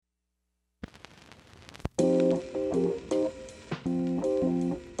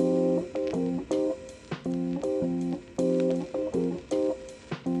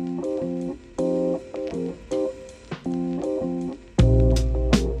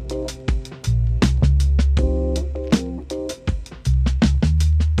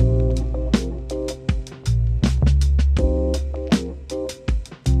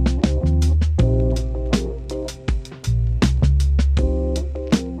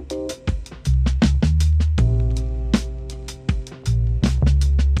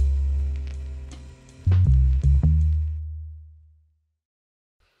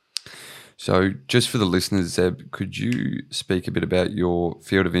So, just for the listeners, Zeb, could you speak a bit about your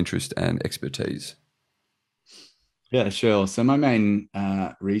field of interest and expertise? Yeah, sure. So my main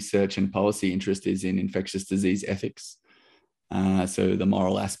research and policy interest is in infectious disease ethics. So the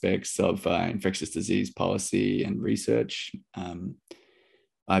moral aspects of infectious disease policy and research.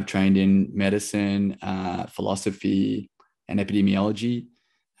 I've trained in medicine, philosophy, and epidemiology.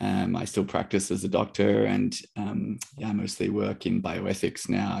 I still practice as a doctor, and I mostly work in bioethics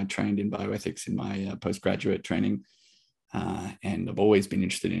now. I trained in bioethics in my postgraduate training, and I've always been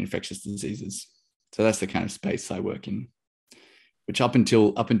interested in infectious diseases. So that's the kind of space I work in, which up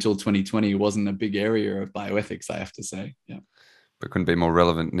until 2020 wasn't a big area of bioethics, I have to say. Yeah. But couldn't be more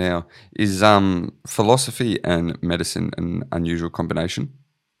relevant now. Is philosophy and medicine an unusual combination?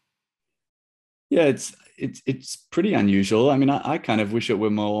 Yeah, it's pretty unusual. I mean, I kind of wish it were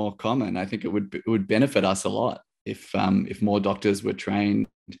more common. I think it would benefit us a lot if more doctors were trained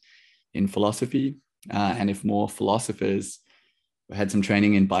in philosophy, and if more philosophers had some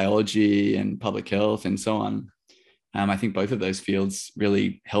training in biology and public health and so on. I think both of those fields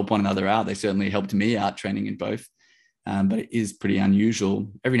really help one another out. They certainly helped me out training in both, but it is pretty unusual.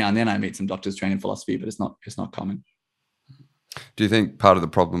 Every now and then I meet some doctors trained in philosophy, but it's not common. Do you think part of the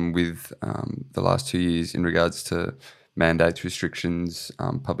problem with the last 2 years in regards to mandates, restrictions,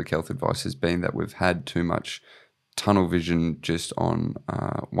 public health advice has been that we've had too much tunnel vision just on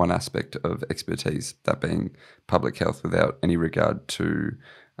one aspect of expertise, that being public health, without any regard to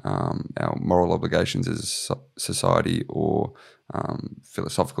our moral obligations as a society or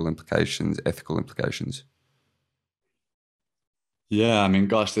philosophical implications, ethical implications? Yeah, I mean,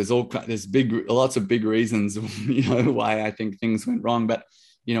 gosh, there's lots of big reasons, why I think things went wrong. But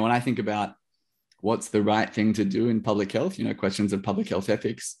when I think about what's the right thing to do in public health, questions of public health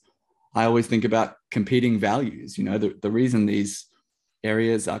ethics, I always think about competing values. The reason these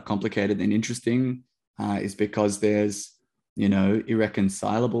areas are complicated and interesting is because there's,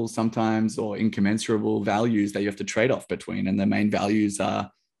 irreconcilable sometimes or incommensurable values that you have to trade off between. And the main values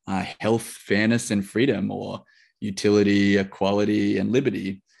are health, fairness, and freedom, or utility, equality, and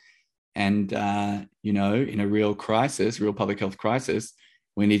liberty. And, in a real public health crisis,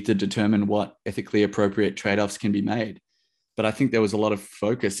 we need to determine what ethically appropriate trade offs can be made. But I think there was a lot of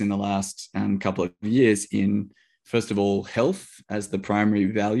focus in the last couple of years in, first of all, health as the primary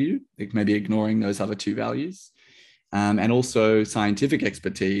value, maybe ignoring those other two values, and also scientific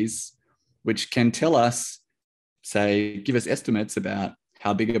expertise, which can tell us, give us estimates about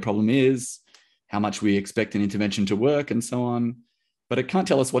how big a problem is, how much we expect an intervention to work, and so on. But it can't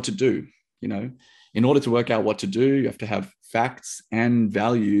tell us what to do. In order to work out what to do, you have to have facts and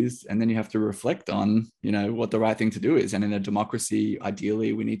values, and then you have to reflect on, what the right thing to do is. And in a democracy,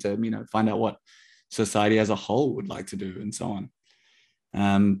 ideally, we need to, find out what society as a whole would like to do, and so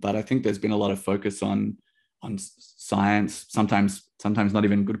on. But I think there's been a lot of focus on science, sometimes not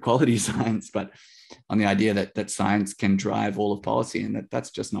even good quality science, but on the idea that science can drive all of policy, and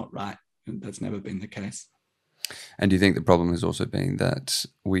that's just not right. And that's never been the case. And do you think the problem has also been that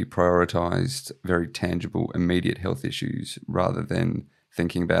we prioritised very tangible, immediate health issues rather than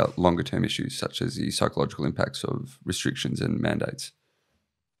thinking about longer term issues such as the psychological impacts of restrictions and mandates?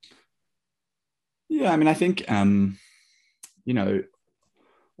 Yeah, I mean, I think you know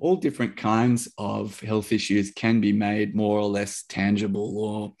all different kinds of health issues can be made more or less tangible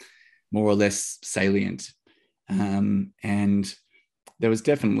or more or less salient. And there was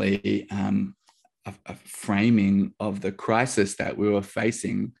definitely a framing of the crisis that we were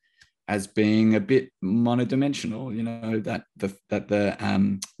facing as being a bit monodimensional. That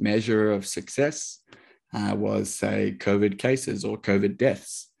the measure of success was, say, COVID cases or COVID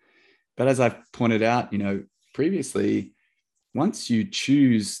deaths. But as I've pointed out, previously, once you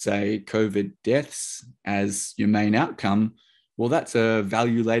choose, say, COVID deaths as your main outcome, well, that's a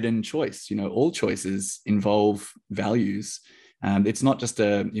value laden choice. All choices involve values. It's not just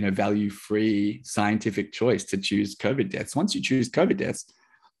a value free scientific choice to choose COVID deaths. Once you choose COVID deaths,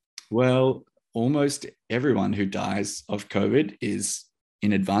 well, almost everyone who dies of COVID is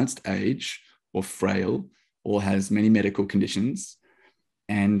in advanced age or frail or has many medical conditions.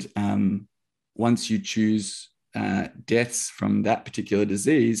 And once you choose deaths from that particular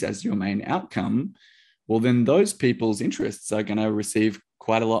disease as your main outcome, well, then those people's interests are going to receive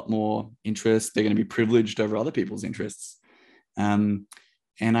quite a lot more interest. They're going to be privileged over other people's interests. Um,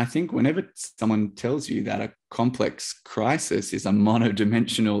 and I think whenever someone tells you that a complex crisis is a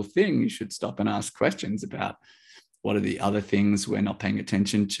monodimensional thing, you should stop and ask questions about what are the other things we're not paying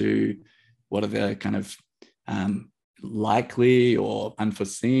attention to? What are the kind of likely or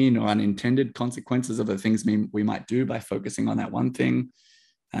unforeseen or unintended consequences of the things we might do by focusing on that one thing?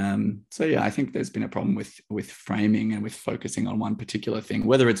 So yeah, I think there's been a problem with framing and with focusing on one particular thing.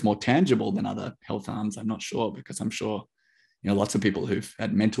 Whether it's more tangible than other health harms, I'm not sure, because I'm sure lots of people who've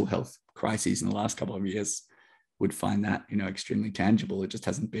had mental health crises in the last couple of years would find that extremely tangible. It just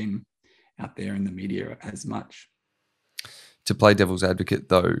hasn't been out there in the media as much. To play devil's advocate,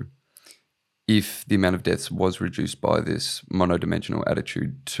 though, if the amount of deaths was reduced by this monodimensional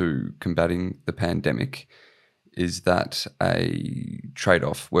attitude to combating the pandemic, is that a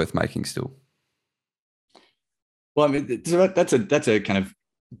trade-off worth making still? Well, I mean, so that's a kind of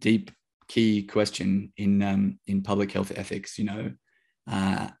deep key question in public health ethics.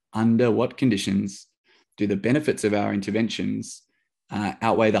 Under what conditions do the benefits of our interventions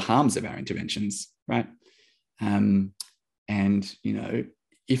outweigh the harms of our interventions, right? And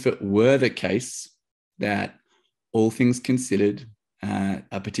if it were the case that all things considered,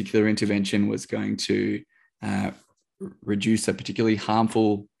 a particular intervention was going to reduce a particularly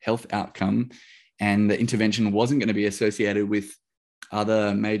harmful health outcome, and the intervention wasn't going to be associated with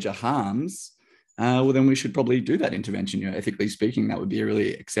other major harms, well, then we should probably do that intervention. Ethically speaking, that would be a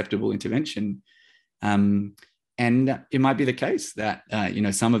really acceptable intervention. And it might be the case that,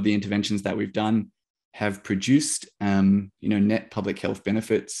 some of the interventions that we've done have produced, net public health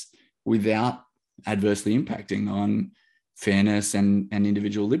benefits without adversely impacting on fairness and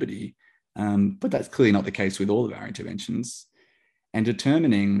individual liberty. But that's clearly not the case with all of our interventions. And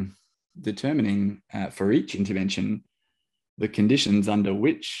determining for each intervention the conditions under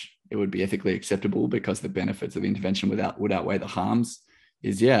which it would be ethically acceptable because the benefits of the intervention would outweigh the harms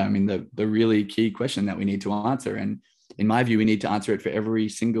is, the really key question that we need to answer. And in my view, we need to answer it for every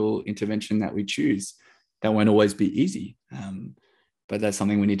single intervention that we choose. That won't always be easy, but that's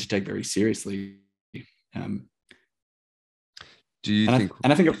something we need to take very seriously. Do you think?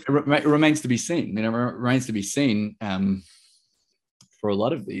 I think it remains to be seen. It remains to be seen for a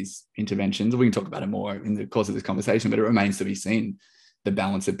lot of these interventions. We can talk about it more in the course of this conversation, but it remains to be seen the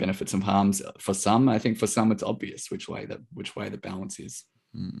balance of benefits and harms. For some, I think for some it's obvious which way the balance is.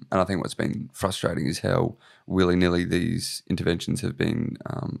 And I think what's been frustrating is how willy-nilly these interventions have been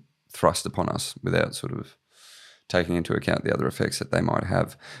thrust upon us without sort of taking into account the other effects that they might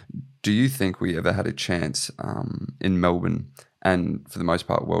have. Do you think we ever had a chance in Melbourne and for the most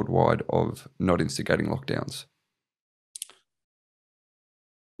part worldwide of not instigating lockdowns?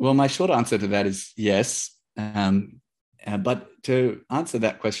 Well, my short answer to that is yes. But to answer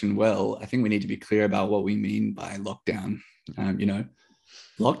that question well, I think we need to be clear about what we mean by lockdown.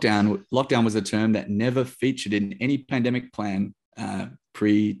 Lockdown was a term that never featured in any pandemic plan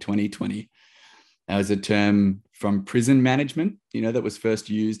pre-2020. That was a term from prison management, that was first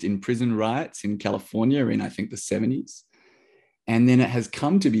used in prison riots in California in, I think, the 70s. And then it has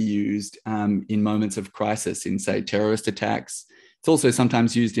come to be used in moments of crisis, in, say, terrorist attacks. It's also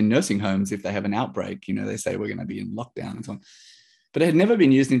sometimes used in nursing homes if they have an outbreak. They say we're going to be in lockdown and so on. But it had never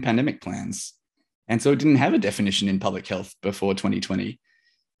been used in pandemic plans. And so it didn't have a definition in public health before 2020.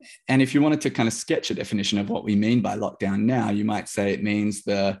 And if you wanted to kind of sketch a definition of what we mean by lockdown now, you might say it means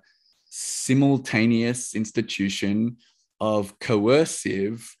the simultaneous institution of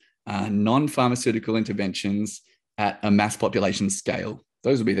coercive, non-pharmaceutical interventions at a mass population scale.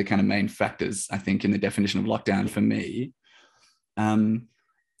 Those would be the kind of main factors, I think, in the definition of lockdown for me. And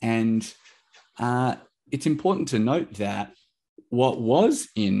it's important to note that what was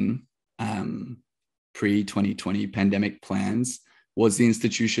in pre-2020 pandemic plans was the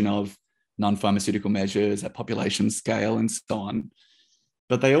institution of non-pharmaceutical measures at population scale and so on.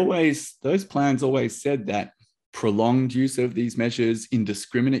 But those plans always said that prolonged use of these measures,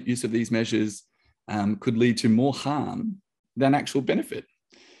 indiscriminate use of these measures, could lead to more harm than actual benefit.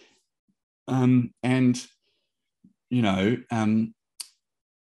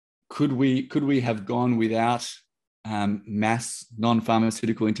 Could we have gone without mass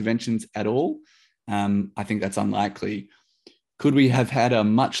non-pharmaceutical interventions at all? I think that's unlikely. Could we have had a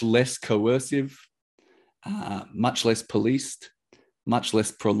much less coercive, much less policed, much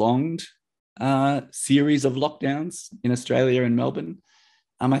less prolonged series of lockdowns in Australia and Melbourne?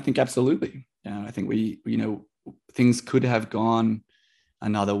 I think absolutely. I think things could have gone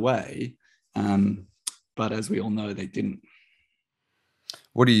another way, but as we all know, they didn't.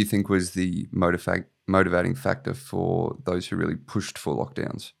 What do you think was the motivating factor for those who really pushed for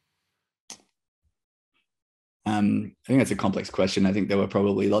lockdowns? I think that's a complex question. I think there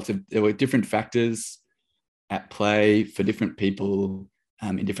were different factors at play for different people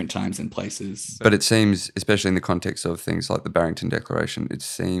in different times and places. But it seems, especially in the context of things like the Barrington Declaration, it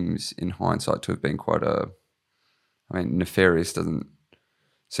seems in hindsight to have been nefarious doesn't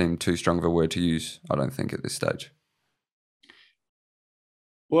seem too strong of a word to use, I don't think, at this stage.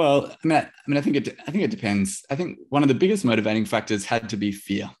 Well, I think it depends. I think one of the biggest motivating factors had to be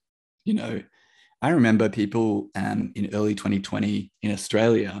fear. You know, I remember people in early 2020 in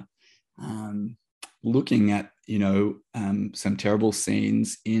Australia um, looking at some terrible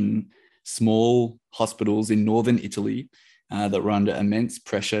scenes in small hospitals in northern Italy that were under immense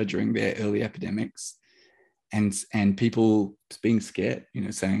pressure during their early epidemics, and people being scared,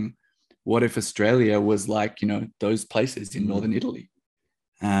 saying, "What if Australia was like those places in northern Italy?"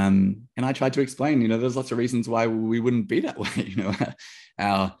 And I tried to explain, there's lots of reasons why we wouldn't be that way.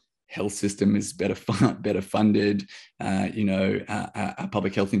 Our health system is better funded. Our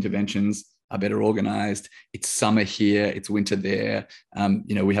public health interventions are better organized. It's summer here, it's winter there.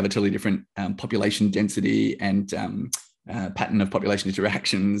 We have a totally different population density and pattern of population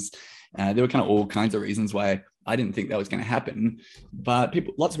interactions. There were kind of all kinds of reasons why I didn't think that was going to happen, but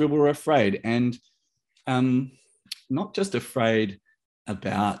lots of people were afraid, and not just afraid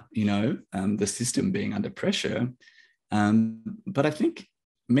about the system being under pressure, but I think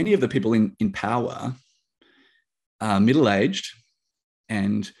many of the people in power are middle-aged,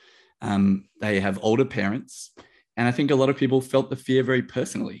 and they have older parents, and I think a lot of people felt the fear very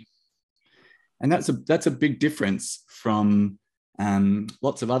personally, and that's a big difference from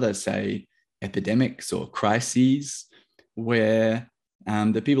lots of other, say, epidemics or crises, where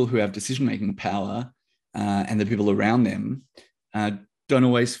the people who have decision-making power and the people around them don't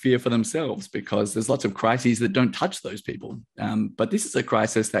always fear for themselves, because there's lots of crises that don't touch those people. But this is a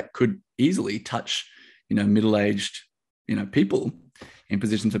crisis that could easily touch, middle-aged, people in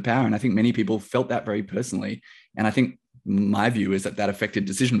positions of power. And I think many people felt that very personally. And I think my view is that affected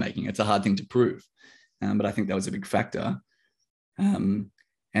decision-making. It's a hard thing to prove, but I think that was a big factor. And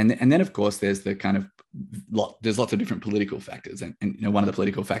then, of course, there's the kind of there's lots of different political factors. And one of the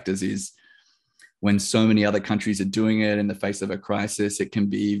political factors is, when so many other countries are doing it in the face of a crisis, it can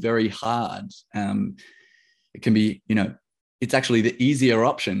be very hard. It can be, it's actually the easier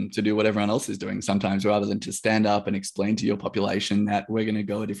option to do what everyone else is doing sometimes, rather than to stand up and explain to your population that we're going to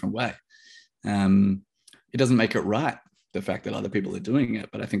go a different way. It doesn't make it right, the fact that other people are doing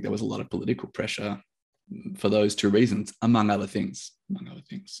it, but I think there was a lot of political pressure for those two reasons, among other things.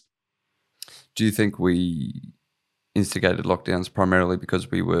 Do you think we instigated lockdowns primarily because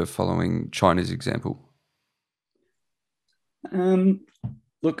we were following China's example?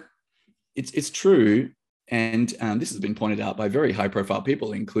 Look, it's true, and this has been pointed out by very high-profile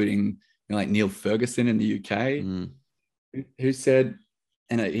people, including like Neil Ferguson in the UK, who said,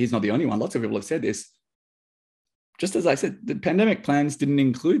 and he's not the only one, lots of people have said this, just as I said, the pandemic plans didn't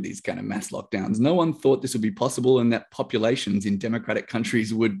include these kind of mass lockdowns. No one thought this would be possible, and that populations in democratic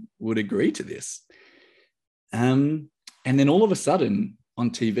countries would agree to this. And then all of a sudden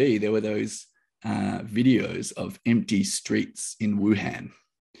on TV, there were those videos of empty streets in Wuhan.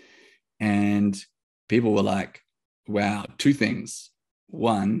 And people were like, wow, two things.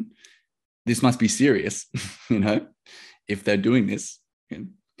 One, this must be serious, if they're doing this.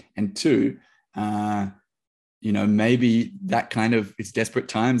 And two, maybe that kind of, it's desperate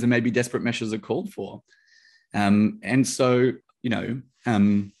times, and maybe desperate measures are called for. And so,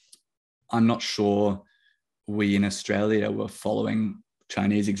 I'm not sure we in Australia were following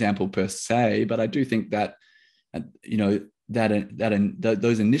Chinese example per se, but I do think that,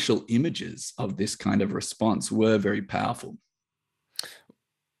 those initial images of this kind of response were very powerful.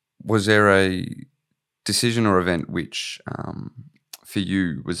 Was there a decision or event which, for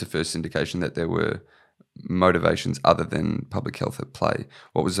you, was the first indication that there were motivations other than public health at play?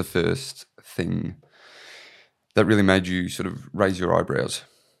 What was the first thing that really made you sort of raise your eyebrows?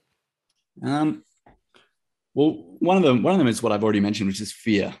 Well, one of them is what I've already mentioned, which is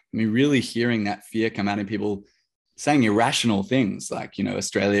fear. I mean, really hearing that fear come out in people saying irrational things like,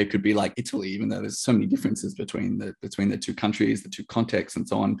 Australia could be like Italy, even though there's so many differences between the two countries, the two contexts, and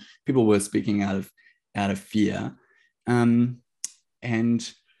so on. People were speaking out of fear. And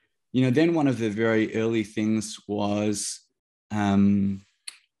then one of the very early things was when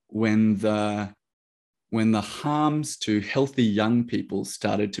the harms to healthy young people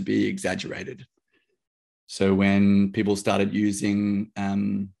started to be exaggerated. So when people started using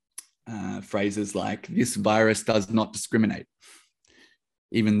phrases like, this virus does not discriminate,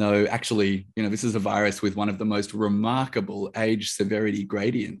 even though actually, this is a virus with one of the most remarkable age severity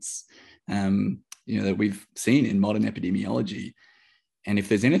gradients, that we've seen in modern epidemiology. And if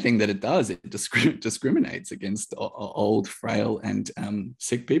there's anything that it does, it discriminates against old, frail, and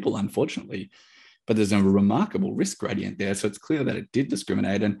sick people, unfortunately. But there's a remarkable risk gradient there. So it's clear that it did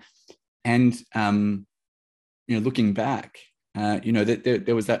discriminate. And looking back, that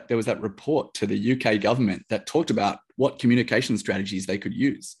there was that report to the UK government that talked about what communication strategies they could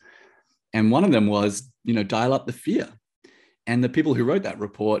use, and one of them was dial up the fear. And the people who wrote that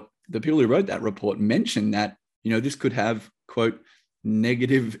report mentioned that this could have, quote,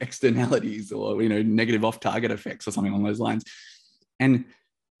 negative externalities or negative off-target effects or something along those lines. And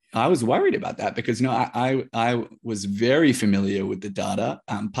I was worried about that because I was very familiar with the data,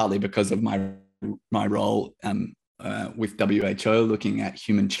 partly because of my role with WHO looking at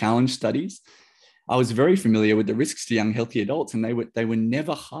human challenge studies. I was very familiar with the risks to young healthy adults, and they were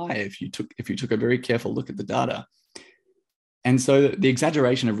never high if you took a very careful look at the data. And so the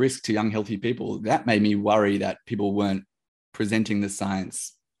exaggeration of risk to young healthy people, that made me worry that people weren't presenting the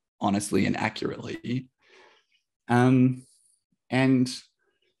science honestly and accurately. So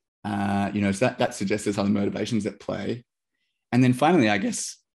that suggests there's other motivations at play. And then finally, I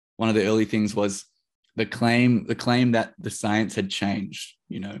guess one of the early things was the claim that the science had changed,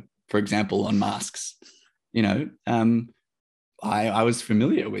 for example, on masks. I was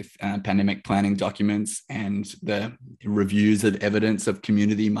familiar with pandemic planning documents and the reviews of evidence of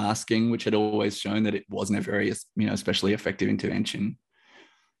community masking, which had always shown that it wasn't a very, especially effective intervention.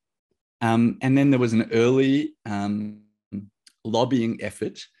 And then there was an early lobbying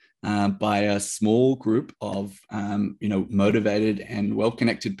effort by a small group of, motivated and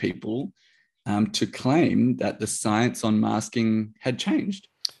well-connected people to claim that the science on masking had changed.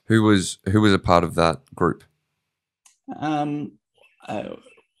 Who was a part of that group?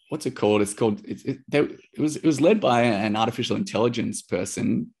 What's it called? It was led by an artificial intelligence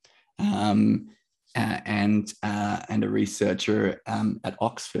person and a researcher at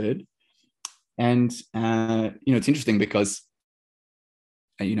Oxford. And it's interesting because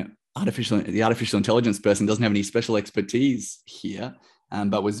the artificial intelligence person doesn't have any special expertise here,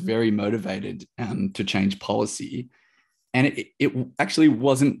 but was very motivated to change policy. And it actually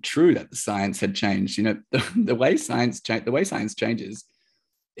wasn't true that the science had changed. The way science changes,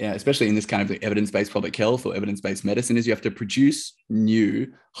 especially in this kind of evidence-based public health or evidence-based medicine, is you have to produce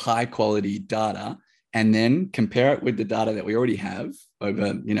new high-quality data and then compare it with the data that we already have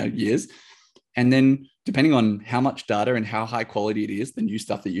over years. And then depending on how much data and how high quality it is, the new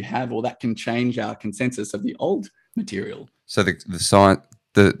stuff that you have, well, that can change our consensus of the old material. So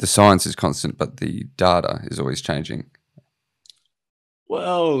the science is constant, but the data is always changing.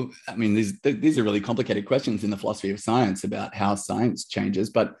 Well, I mean, these are really complicated questions in the philosophy of science about how science changes.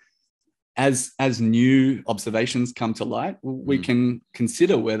 But as new observations come to light, we can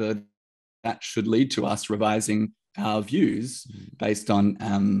consider whether that should lead to us revising our views based on,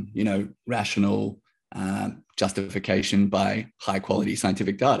 rational justification by high quality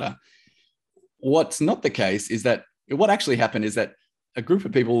scientific data. What's not the case is that what actually happened is that a group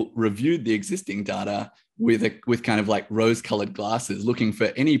of people reviewed the existing data with kind of like rose-colored glasses, looking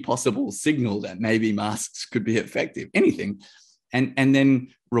for any possible signal that maybe masks could be effective, anything, and then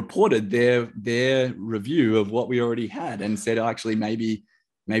reported their review of what we already had and said, actually, maybe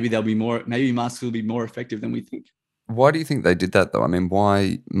masks will be more effective than we think. Why do you think they did that, though? I mean,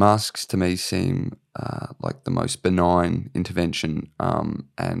 why masks to me seem like the most benign intervention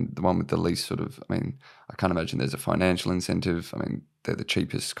and the one with the least sort of, I mean, I can't imagine there's a financial incentive. I mean, they're the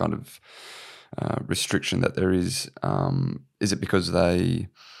cheapest kind of restriction that there is. Is it because they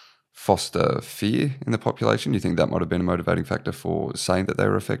foster fear in the population? Do you think that might have been a motivating factor for saying that they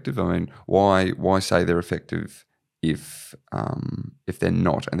were effective? I mean, why say they're effective if they're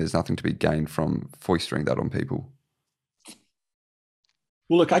not and there's nothing to be gained from foisting that on people?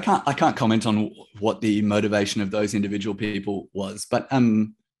 Well, look, I can't comment on what the motivation of those individual people was, but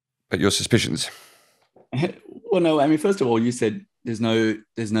your suspicions. Well, no, I mean, first of all, you said there's no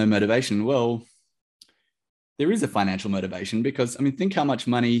motivation. Well, there is a financial motivation because, I mean, think how much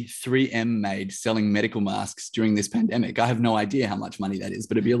money 3M made selling medical masks during this pandemic. I have no idea how much money that is,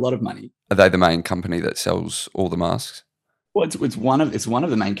 but it'd be a lot of money. Are they the main company that sells all the masks? Well, it's one of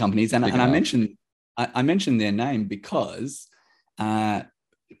the main companies, and I mentioned their name because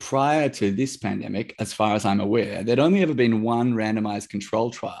prior to this pandemic, as far as I'm aware, there'd only ever been one randomized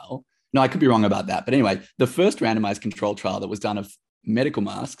control trial. No, I could be wrong about that. But anyway, the first randomized control trial that was done of medical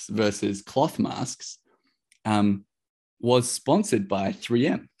masks versus cloth masks was sponsored by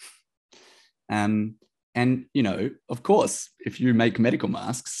 3M. And, of course, if you make medical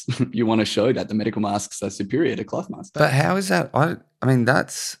masks, you want to show that the medical masks are superior to cloth masks. But how is that? I mean,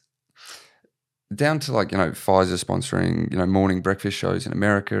 that's down to Pfizer sponsoring, morning breakfast shows in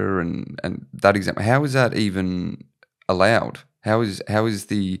America and that example. How is that even allowed? How is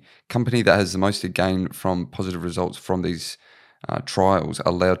the company that has the most to gain from positive results from these trials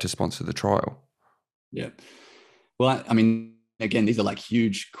allowed to sponsor the trial? Yeah. Well, I mean, again, these are like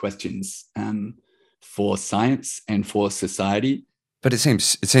huge questions for science and for society. But it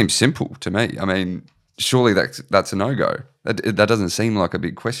seems simple to me. I mean, surely that's a no-go. That doesn't seem like a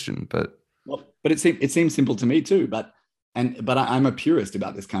big question, but Well, but it seems simple to me too. But I'm a purist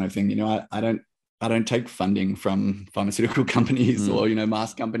about this kind of thing. You know, I don't take funding from pharmaceutical companies or, you know,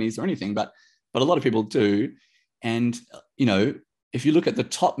 mask companies or anything, but a lot of people do. And, you know, if you look at the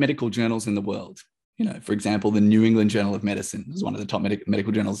top medical journals in the world, you know, for example, the New England Journal of Medicine is one of the top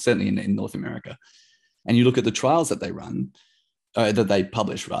medical journals, certainly in North America. And you look at the trials that they run, that they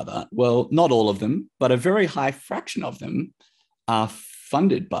publish rather, well, not all of them, but a very high fraction of them are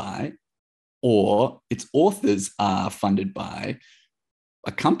funded by, or its authors are funded by,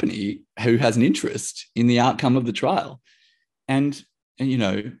 a company who has an interest in the outcome of the trial. And you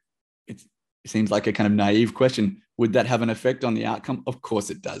know, it seems like a kind of naive question. Would that have an effect on the outcome? Of course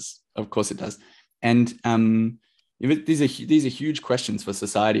it does. Of course it does. And these are huge questions for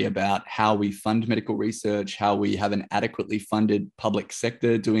society about how we fund medical research, how we have an adequately funded public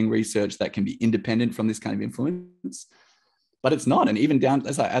sector doing research that can be independent from this kind of influence. But it's not. And even down,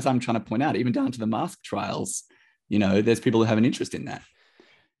 as I'm trying to point out, even down to the mask trials, you know, there's people who have an interest in that.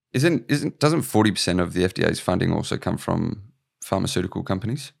 doesn't 40% of the FDA's funding also come from pharmaceutical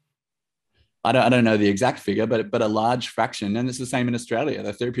companies? I don't know the exact figure, but a large fraction, and it's the same in Australia.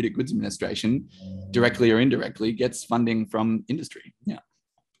 The Therapeutic Goods Administration, directly or indirectly, gets funding from industry. Yeah.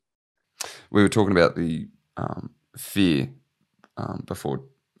 We were talking about the fear before,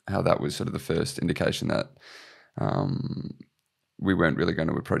 how that was sort of the first indication that we weren't really going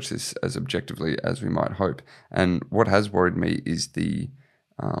to approach this as objectively as we might hope. And what has worried me is the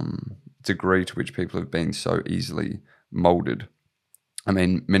degree to which people have been so easily molded. I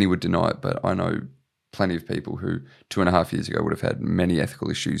mean, many would deny it, but I know plenty of people who 2.5 years ago would have had many ethical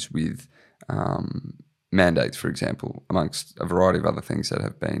issues with mandates, for example, amongst a variety of other things that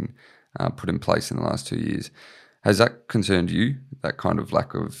have been put in place in the last 2 years. Has that concerned you, that kind of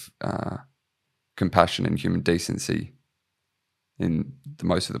lack of compassion and human decency in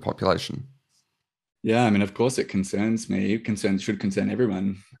most of the population? Yeah, I mean, of course it concerns me. It should concern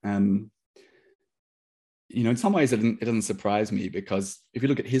everyone. You know, in some ways it doesn't surprise me, because if you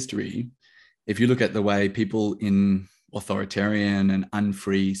look at history, if you look at the way people in authoritarian and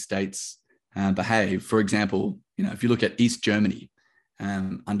unfree states behave, for example, you know, if you look at East Germany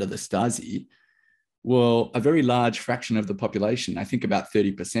under the Stasi, well, a very large fraction of the population, I think about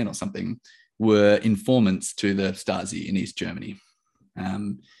 30% or something, were informants to the Stasi in East Germany.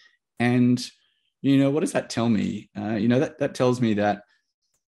 And, you know, what does that tell me? You know, that tells me that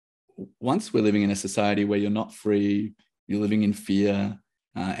once we're living in a society where you're not free, you're living in fear,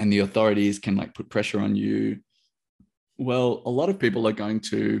 and the authorities can like put pressure on you, well, a lot of people are going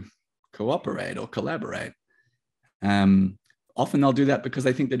to cooperate or collaborate. Often they'll do that because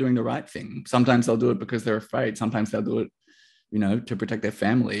they think they're doing the right thing. Sometimes they'll do it because they're afraid. Sometimes they'll do it, you know, to protect their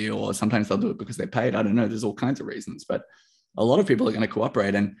family, or sometimes they'll do it because they're paid. I don't know. There's all kinds of reasons, but a lot of people are going to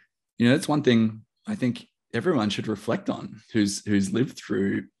cooperate. And, you know, that's one thing I think everyone should reflect on who's lived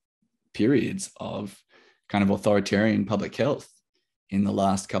through periods of kind of authoritarian public health in the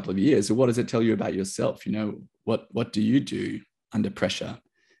last couple of years. So what does it tell you about yourself? You know, what do you do under pressure?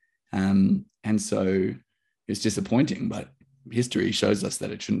 And so it's disappointing, but history shows us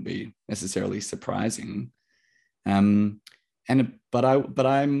that it shouldn't be necessarily surprising. But I'm,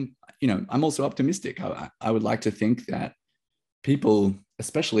 you know, I'm also optimistic. I would like to think that people,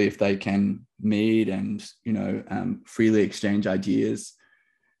 especially if they can meet and, you know, freely exchange ideas,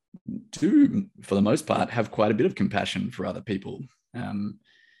 do, for the most part, have quite a bit of compassion for other people. You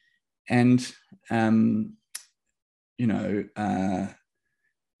know,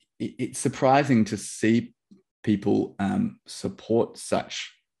 it's surprising to see people support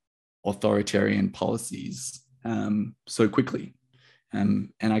such authoritarian policies so quickly.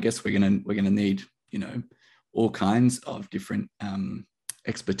 And I guess we're gonna need, you know, all kinds of different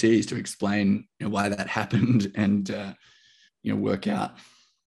expertise to explain, you know, why that happened, and you know, work out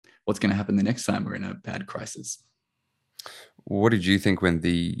what's going to happen the next time we're in a bad crisis. What did you think when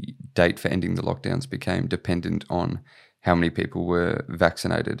the date for ending the lockdowns became dependent on how many people were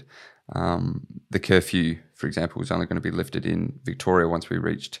vaccinated? The curfew, for example, was only going to be lifted in Victoria once we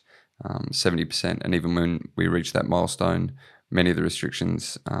reached 70%. And even when we reached that milestone, many of the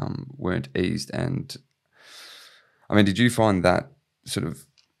restrictions weren't eased. And I mean, did you find that sort of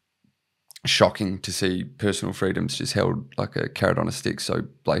shocking to see personal freedoms just held like a carrot on a stick so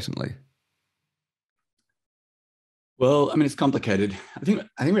blatantly? Well, I mean, it's complicated. I think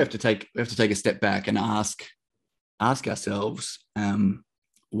we have to take a step back and ask ourselves,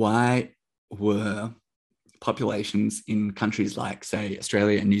 why were populations in countries like, say,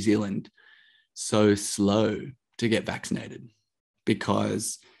 Australia and New Zealand so slow to get vaccinated?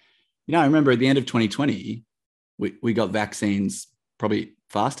 Because, I remember at the end of 2020, we got vaccines probably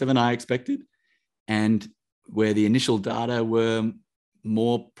faster than I expected, and where the initial data were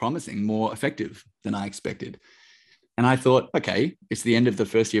more promising, more effective than I expected. And I thought, okay, it's the end of the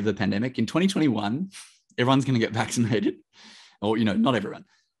first year of the pandemic. In 2021, everyone's going to get vaccinated, or, not everyone.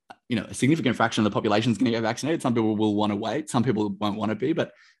 A significant fraction of the population is going to get vaccinated. Some people will want to wait. Some people won't want to be,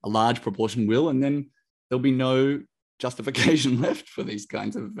 but a large proportion will. And then there'll be no justification left for these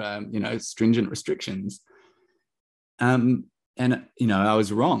kinds of, stringent restrictions. And, I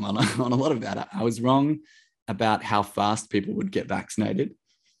was wrong on a lot of that. I was wrong about how fast people would get vaccinated.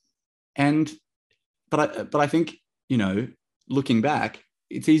 But I think, looking back,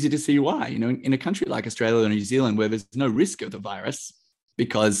 it's easy to see why. In a country like Australia or New Zealand, where there's no risk of the virus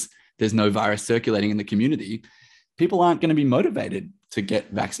because there's no virus circulating in the community, people aren't going to be motivated to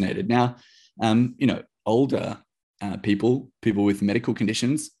get vaccinated. Now, older people with medical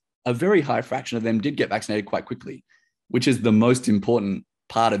conditions, a very high fraction of them did get vaccinated quite quickly, which is the most important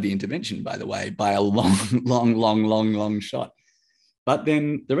part of the intervention, by the way, by a long shot. But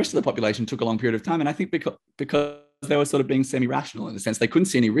then the rest of the population took a long period of time. And I think because they were sort of being semi-rational in the sense they couldn't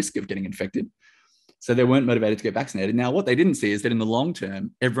see any risk of getting infected. So they weren't motivated to get vaccinated. Now, what they didn't see is that in the long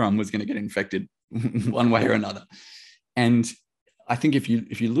term, everyone was going to get infected one way or another. And I think if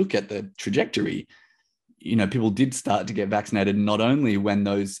you look at the trajectory, people did start to get vaccinated not only when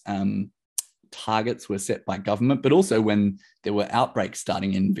those targets were set by government, but also when there were outbreaks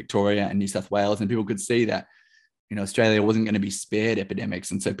starting in Victoria and New South Wales, and people could see that Australia wasn't going to be spared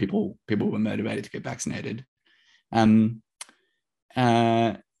epidemics, and so people were motivated to get vaccinated. But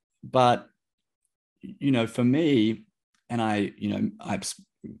for me, and I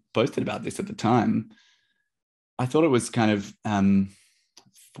posted about this at the time, I thought it was kind of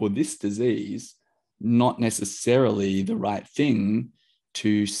for this disease not necessarily the right thing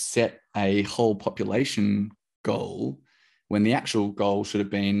to set a whole population goal when the actual goal should have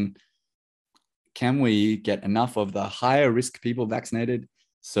been, can we get enough of the higher risk people vaccinated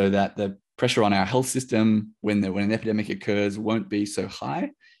so that the pressure on our health system when an epidemic occurs won't be so high?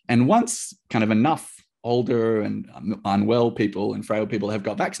 And once kind of enough older and unwell people and frail people have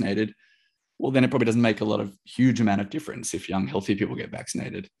got vaccinated, well, then it probably doesn't make a lot of huge amount of difference if young, healthy people get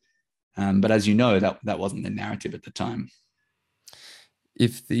vaccinated. But as you know, that wasn't the narrative at the time.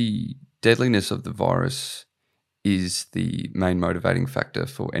 If the deadliness of the virus is the main motivating factor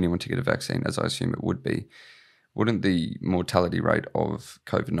for anyone to get a vaccine, as I assume it would be, wouldn't the mortality rate of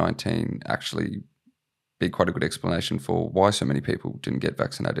COVID-19 actually be quite a good explanation for why so many people didn't get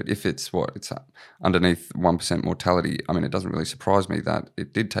vaccinated? If it's underneath 1% mortality, I mean, it doesn't really surprise me that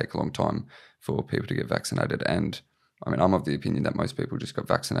it did take a long time for people to get vaccinated. And I mean, I'm of the opinion that most people just got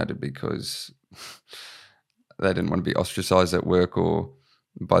vaccinated because they didn't want to be ostracized at work or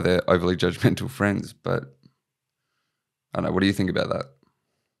by their overly judgmental friends. But I don't know, what do you think about that?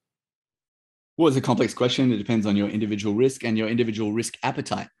 Well, it's a complex question. It depends on your individual risk and your individual risk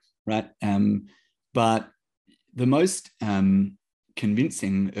appetite, right? But the most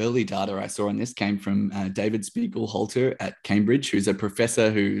convincing early data I saw on this came from David Spiegel-Halter at Cambridge, who's a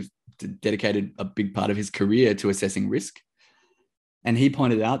professor who dedicated a big part of his career to assessing risk. And he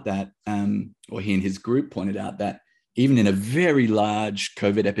pointed out that, or he and his group pointed out that even in a very large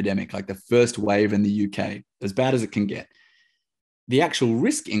COVID epidemic, like the first wave in the UK, as bad as it can get, the actual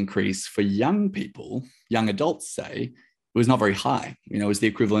risk increase for young people, young adults say, was not very high. It was the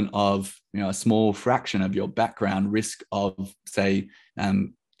equivalent of, a small fraction of your background risk of, say,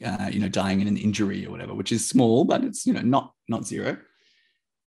 dying in an injury or whatever, which is small, but it's, not zero.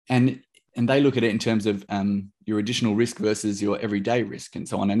 And they look at it in terms of your additional risk versus your everyday risk and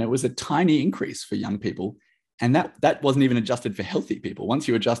so on. And it was a tiny increase for young people. And that wasn't even adjusted for healthy people. Once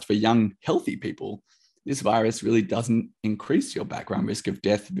you adjust for young, healthy people, this virus really doesn't increase your background risk of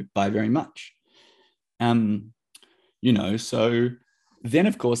death by very much. So then,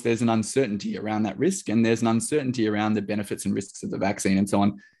 of course, there's an uncertainty around that risk, and there's an uncertainty around the benefits and risks of the vaccine and so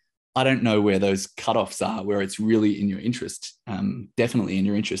on. I don't know where those cutoffs are, where it's really in your interest, definitely in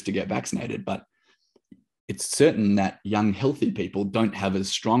your interest to get vaccinated, but it's certain that young, healthy people don't have as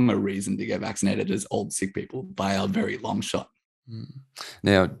strong a reason to get vaccinated as old, sick people by a very long shot.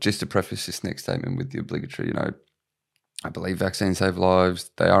 Now, just to preface this next statement with the obligatory, I believe vaccines save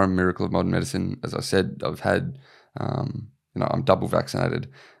lives. They are a miracle of modern medicine. As I said, I've had, I'm double vaccinated.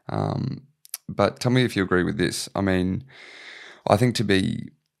 But tell me if you agree with this. I mean, I think to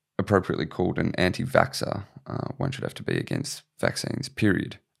be appropriately called an anti-vaxxer, one should have to be against vaccines,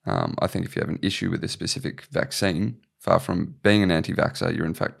 period. I think if you have an issue with a specific vaccine, far from being an anti-vaxxer, you're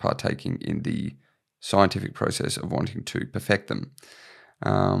in fact partaking in the scientific process of wanting to perfect them.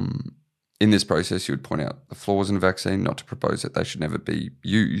 In this process, you would point out the flaws in a vaccine, not to propose that they should never be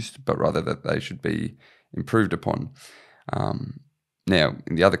used, but rather that they should be improved upon. Now,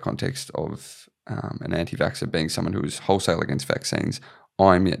 in the other context of an anti-vaxxer being someone who is wholesale against vaccines,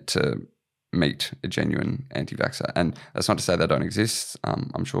 I'm yet to meet a genuine anti-vaxxer. And that's not to say they don't exist.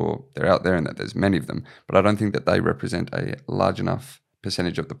 I'm sure they're out there and that there's many of them, but I don't think that they represent a large enough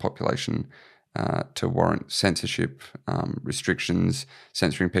percentage of the population to warrant censorship, restrictions,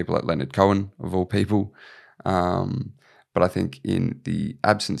 censoring people like Leonard Cohen, of all people. But I think in the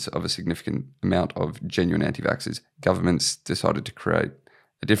absence of a significant amount of genuine anti-vaxxers, governments decided to create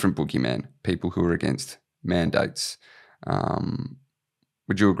a different boogeyman, people who are against mandates.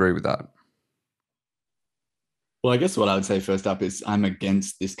 Would you agree with that? Well, I guess what I would say first up is I'm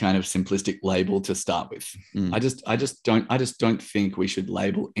against this kind of simplistic label to start with. I just don't think we should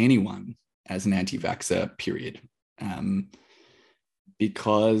label anyone as an anti-vaxxer, period.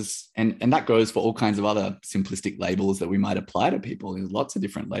 Because that goes for all kinds of other simplistic labels that we might apply to people. There's lots of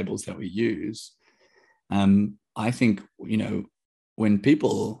different labels that we use. I think, when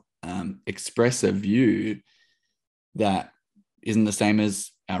people express a view that isn't the same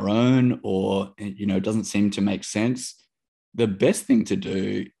as our own, or doesn't seem to make sense, the best thing to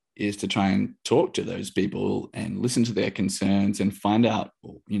do is to try and talk to those people and listen to their concerns and find out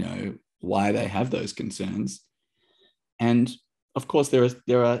why they have those concerns. And of course,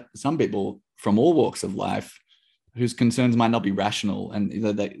 there are some people from all walks of life whose concerns might not be rational, and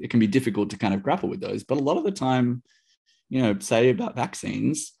it can be difficult to kind of grapple with those. But a lot of the time, say about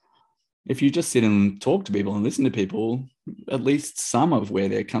vaccines, if you just sit and talk to people and listen to people, at least some of where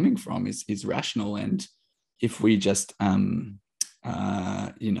they're coming from is rational. And if we just,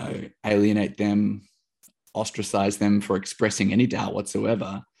 alienate them, ostracize them for expressing any doubt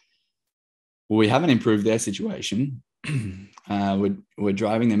whatsoever, we haven't improved their situation. We're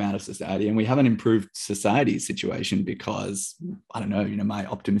driving them out of society, and we haven't improved society's situation because, I don't know, my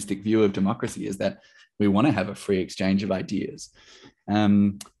optimistic view of democracy is that we want to have a free exchange of ideas.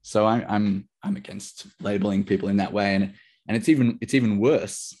 So I'm against labeling people in that way, and it's even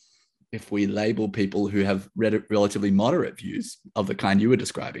worse if we label people who have relatively moderate views of the kind you were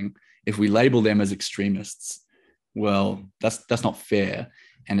describing. If we label them as extremists, well, that's not fair,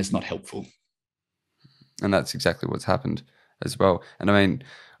 and it's not helpful. And that's exactly what's happened as well. And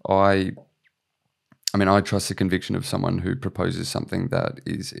I trust the conviction of someone who proposes something that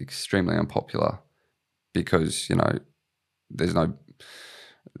is extremely unpopular, because there's no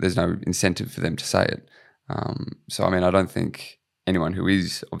incentive for them to say it. So I don't think anyone who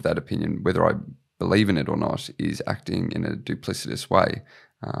is of that opinion, whether I believe in it or not, is acting in a duplicitous way,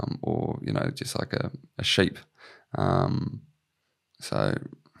 or just like a sheep. So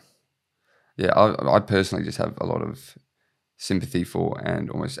yeah, I personally just have a lot of sympathy for and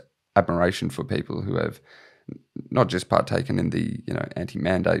almost admiration for people who have not just partaken in the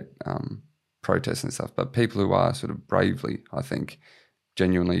anti-mandate protests and stuff, but people who are sort of bravely, I think,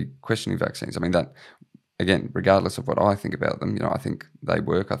 genuinely questioning vaccines. That, again, regardless of what I think about them, I think they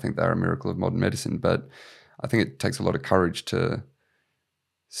work. I think they're a miracle of modern medicine, but I think it takes a lot of courage to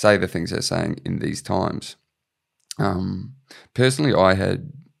say the things they're saying in these times. Personally, I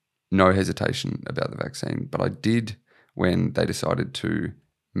had no hesitation about the vaccine, but I did when they decided to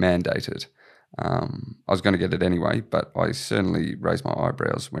mandate it. I was going to get it anyway, but I certainly raised my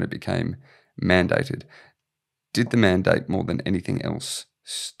eyebrows when it became mandated. Did the mandate, more than anything else,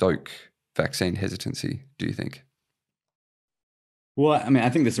 stoke vaccine hesitancy, do you think? Well, I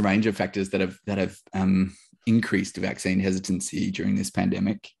think there's a range of factors that have increased vaccine hesitancy during this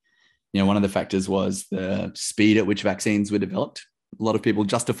pandemic. One of the factors was the speed at which vaccines were developed. A lot of people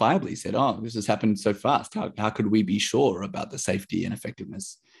justifiably said, "Oh, this has happened so fast. How could we be sure about the safety and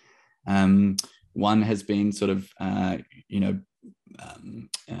effectiveness?" One has been sort of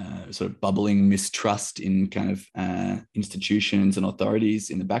bubbling mistrust in kind of institutions and authorities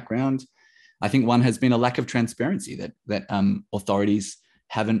in the background. I think one has been a lack of transparency, that authorities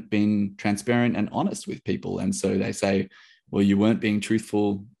haven't been transparent and honest with people. And so they say, well, you weren't being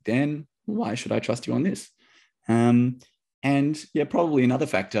truthful then, why should I trust you on this? And yeah, probably another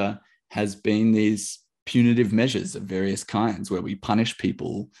factor has been these punitive measures of various kinds where we punish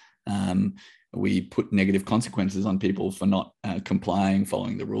people. We put negative consequences on people for not complying,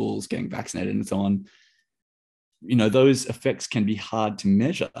 following the rules, getting vaccinated, and so on. Those effects can be hard to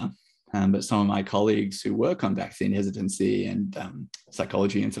measure, but some of my colleagues who work on vaccine hesitancy and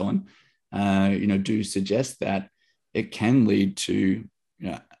psychology and so on, do suggest that it can lead to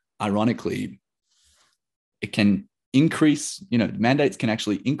ironically, it can increase, mandates can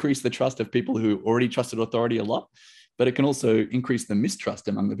actually increase the trust of people who already trusted authority a lot, but it can also increase the mistrust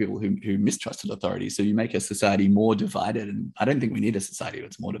among the people who mistrusted authority. So you make a society more divided. And I don't think we need a society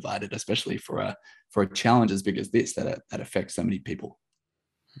that's more divided, especially for a challenge as big as this that affects so many people.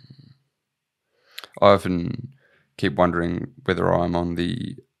 I often keep wondering whether I'm on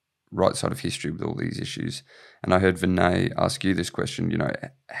the right side of history with all these issues. And I heard Vinay ask you this question,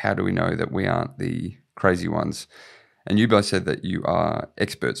 how do we know that we aren't the crazy ones? And you both said that you are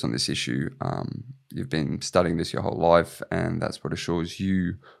experts on this issue. You've been studying this your whole life, and that's what assures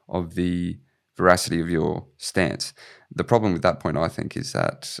you of the veracity of your stance. The problem with that point, I think, is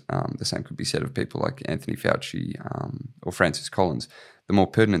that the same could be said of people like Anthony Fauci or Francis Collins. The more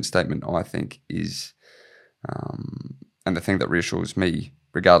pertinent statement, I think, is, and the thing that reassures me,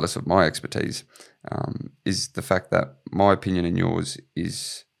 regardless of my expertise, is the fact that my opinion and yours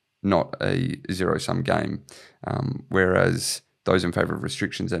is not a zero-sum game, whereas those in favour of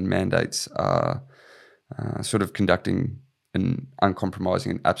restrictions and mandates are sort of conducting an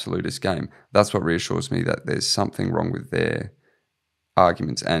uncompromising and absolutist game. That's what reassures me that there's something wrong with their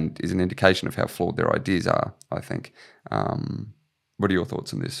arguments and is an indication of how flawed their ideas are, I think. What are your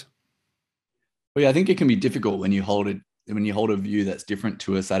thoughts on this? Well, yeah, I think it can be difficult when you hold a view that's different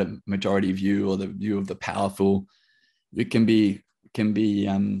to a sort of majority view or the view of the powerful. It can be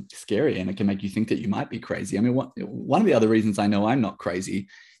scary, and it can make you think that you might be crazy. I mean, one of the other reasons I know I'm not crazy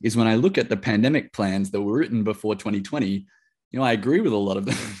is when I look at the pandemic plans that were written before 2020. I agree with a lot of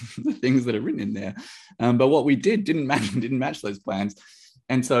the things that are written in there, but what we didn't match those plans.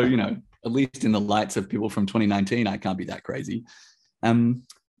 And so, at least in the lights of people from 2019, I can't be that crazy.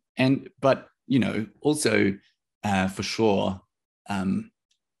 But also for sure,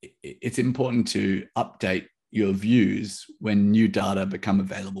 it's important to update your views when new data become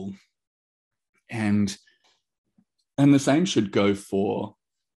available. And the same should go for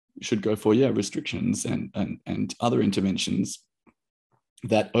restrictions and other interventions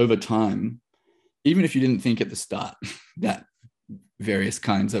that over time, even if you didn't think at the start that various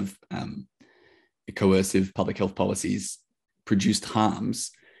kinds of coercive public health policies produced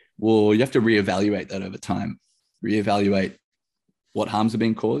harms, well, you have to reevaluate that over time, reevaluate what harms are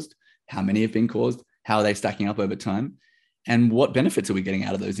being caused, how many have been caused, how are they stacking up over time, and what benefits are we getting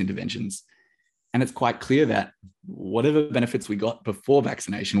out of those interventions? And it's quite clear that whatever benefits we got before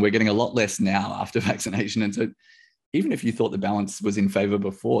vaccination, we're getting a lot less now after vaccination. And so even if you thought the balance was in favor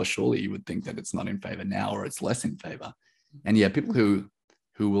before, surely you would think that it's not in favor now, or it's less in favor. And yeah, people who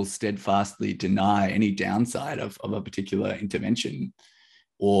will steadfastly deny any downside of a particular intervention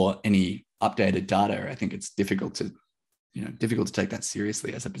or any updated data, I think it's difficult to take that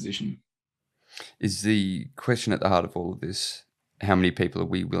seriously as a position. Is the question at the heart of all of this, how many people are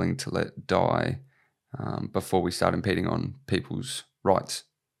we willing to let die before we start impeding on people's rights?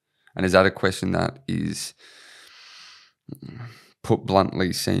 And is that a question that is, put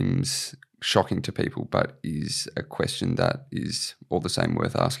bluntly, seems shocking to people, but is a question that is all the same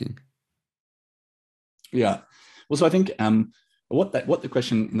worth asking? Yeah. Well, so I think what the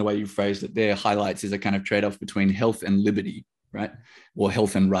question, in the way you phrased it there, highlights is a kind of trade-off between health and liberty, right? Or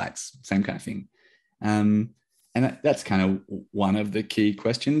health and rights, same kind of thing. And that's kind of one of the key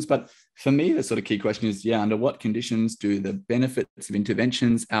questions. But for me, the sort of key question is, under what conditions do the benefits of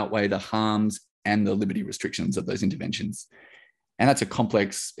interventions outweigh the harms and the liberty restrictions of those interventions? And that's a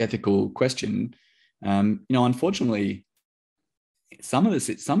complex ethical question. Unfortunately, some of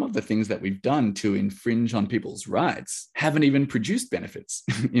the things that we've done to infringe on people's rights haven't even produced benefits.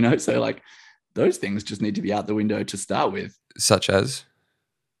 So like those things just need to be out the window to start with. Such as?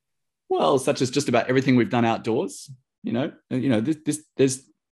 Well, such as just about everything we've done outdoors. There's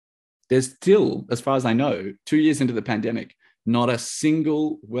still, as far as I know, 2 years into the pandemic, not a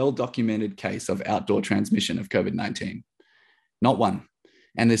single well-documented case of outdoor transmission of COVID-19. Not one.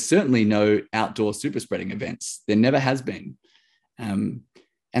 And there's certainly no outdoor super spreading events. There never has been. And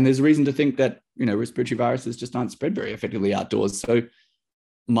there's reason to think that, respiratory viruses just aren't spread very effectively outdoors. So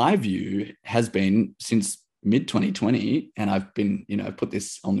my view has been since mid-2020, and I've been, put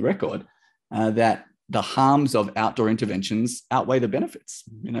this on the record, that the harms of outdoor interventions outweigh the benefits,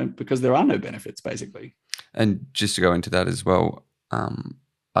 because there are no benefits, basically. And just to go into that as well,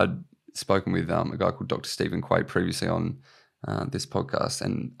 I'd spoken with a guy called Dr. Stephen Quay previously on this podcast,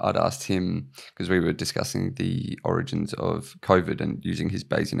 and I'd asked him, because we were discussing the origins of COVID and using his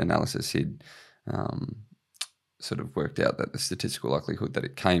Bayesian analysis, he'd sort of worked out that the statistical likelihood that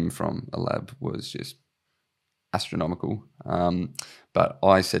it came from a lab was just astronomical. But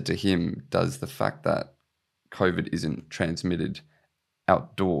I said to him, does the fact that COVID isn't transmitted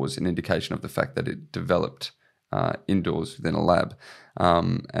outdoors, an indication of the fact that it developed indoors within a lab.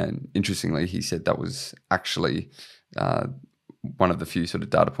 And interestingly, he said that was actually one of the few sort of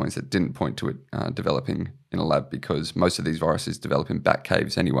data points that didn't point to it developing in a lab, because most of these viruses develop in bat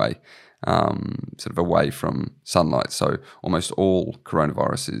caves anyway, sort of away from sunlight. So almost all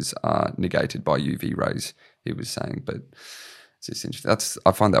coronaviruses are negated by UV rays, he was saying. But it's just interesting.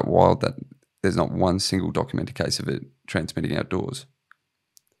 I find that wild that there's not one single documented case of it transmitting outdoors.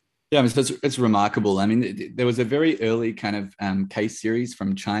 Yeah, I mean, so it's remarkable. I mean, there was a very early kind of case series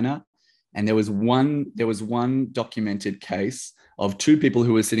from China, and there was one documented case of two people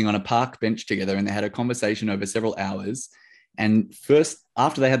who were sitting on a park bench together, and they had a conversation over several hours. And first,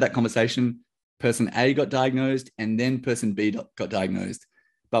 after they had that conversation, person A got diagnosed, and then person B got diagnosed.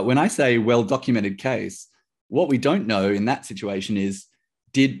 But when I say well-documented case, what we don't know in that situation is,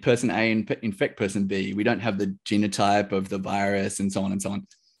 did person A infect person B? We don't have the genotype of the virus and so on and so on.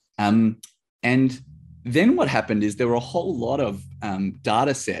 And then what happened is there were a whole lot of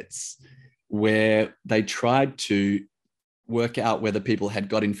data sets where they tried to work out whether people had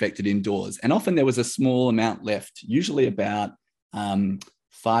got infected indoors. And often there was a small amount left, usually about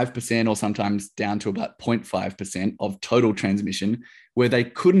 5% or sometimes down to about 0.5% of total transmission, where they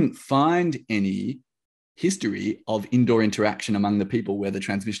couldn't find any history of indoor interaction among the people where the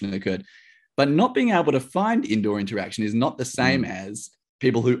transmission occurred. But not being able to find indoor interaction is not the same as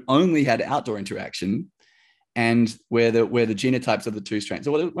people who only had outdoor interaction, and where the genotypes of the two strains.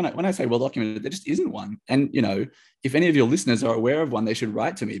 So when I say well documented, there just isn't one. And if any of your listeners are aware of one, they should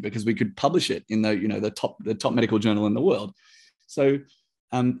write to me, because we could publish it in the top medical journal in the world. So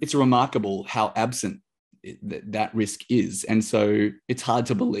it's remarkable how absent that risk is. And so it's hard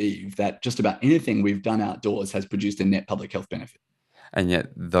to believe that just about anything we've done outdoors has produced a net public health benefit. And yet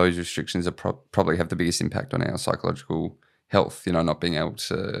those restrictions are probably have the biggest impact on our psychological health, not being able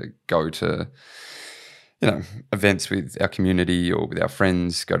to go to, events with our community or with our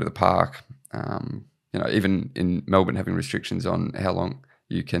friends, go to the park. Even in Melbourne, having restrictions on how long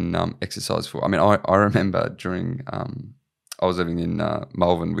you can exercise for. I mean, I remember during, I was living in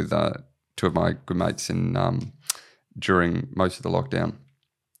Malvern with two of my good mates during most of the lockdown.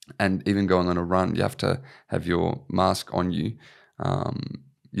 And even going on a run, you have to have your mask on you.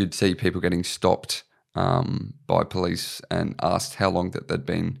 You'd see people getting stopped by police and asked how long that they'd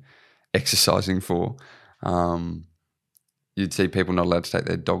been exercising for. You'd see people not allowed to take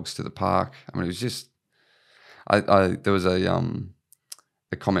their dogs to the park. I mean, it was just, there was a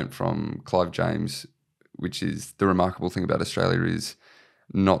comment from Clive James, which is, the remarkable thing about Australia is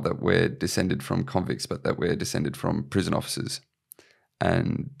not that we're descended from convicts, but that we're descended from prison officers.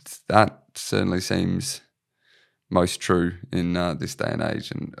 And that certainly seems most true in this day and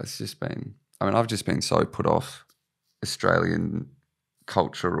age. And it's just been, I've just been so put off Australian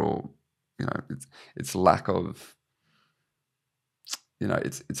culture, or, its lack of,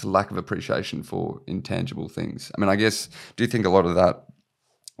 it's a lack of appreciation for intangible things. I guess, do you think a lot of that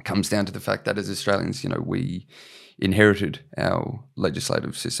comes down to the fact that as Australians, we inherited our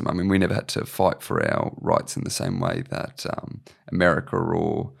legislative system? We never had to fight for our rights in the same way that America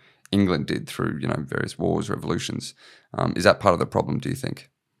or England did through, various wars, revolutions. Is that part of the problem, do you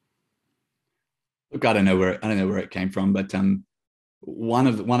think? Look, I don't know where it came from, but one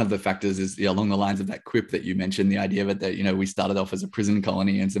of the factors is along the lines of that quip that you mentioned, the idea of it that we started off as a prison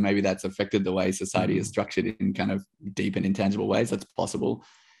colony, and so maybe that's affected the way society is structured in kind of deep and intangible ways. That's possible.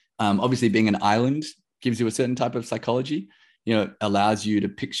 Obviously, being an island gives you a certain type of psychology. Allows you to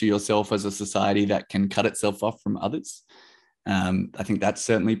picture yourself as a society that can cut itself off from others. I think that's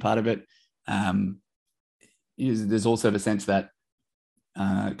certainly part of it. There's also the sense that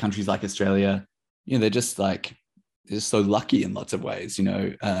countries like Australia, they're just so lucky in lots of ways.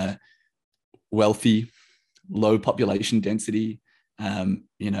 Wealthy, low population density.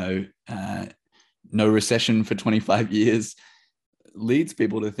 No recession for 25 years. Leads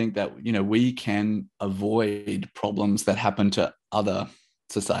people to think that we can avoid problems that happen to other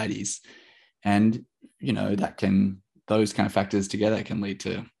societies, and those kind of factors together can lead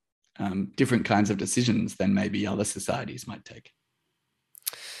to different kinds of decisions than maybe other societies might take.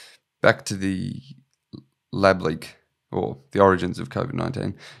 Back to the lab leak, or the origins of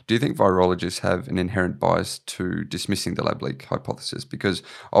COVID-19, do you think virologists have an inherent bias to dismissing the lab leak hypothesis? Because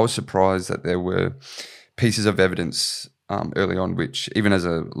I was surprised that there were pieces of evidence early on which, even as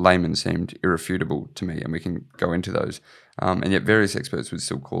a layman, seemed irrefutable to me, and we can go into those. And yet various experts would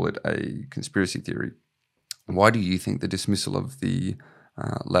still call it a conspiracy theory. Why do you think the dismissal of the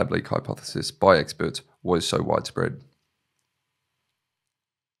lab leak hypothesis by experts was so widespread?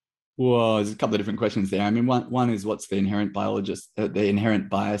 Well, there's a couple of different questions there. I mean, one is what's the the inherent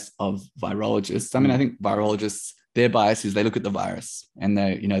bias of virologists. I mean, I Mm. think virologists, their bias is they look at the virus and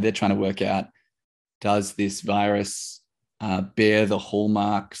they're trying to work out, does this virus bear the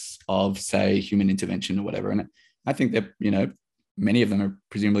hallmarks of, say, human intervention or whatever? And I think that, many of them are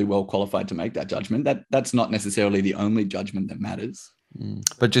presumably well qualified to make that judgment. That's not necessarily the only judgment that matters. Mm.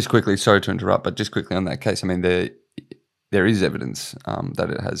 But just quickly, sorry to interrupt, but just quickly on that case, I mean, there is evidence that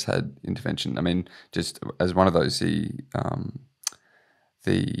it has had intervention. I mean, just as one of those, the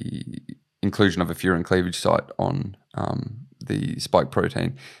inclusion of a furin cleavage site on the spike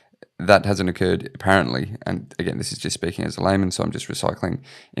protein, that hasn't occurred apparently. And again, this is just speaking as a layman, so I'm just recycling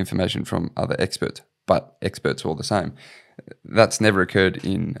information from other experts, but experts all the same. That's never occurred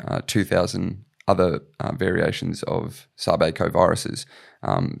in 2,000 other variations of SARS-CoV viruses.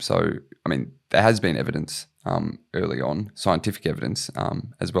 So, I mean, there has been evidence early on, scientific evidence,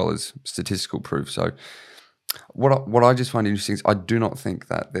 as well as statistical proof. So what I just find interesting is I do not think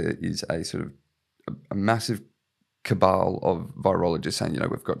that there is a sort of a massive cabal of virologists saying,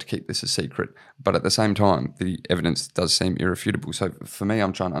 we've got to keep this a secret. But at the same time, the evidence does seem irrefutable. So for me,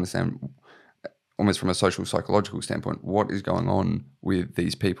 I'm trying to understand, almost from a social psychological standpoint, what is going on with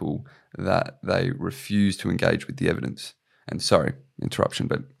these people that they refuse to engage with the evidence. And sorry, interruption,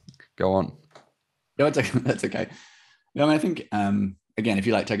 but go on. No, it's okay. That's okay. I mean, I think, again, if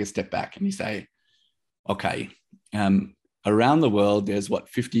you take a step back and you say, okay, around the world, there's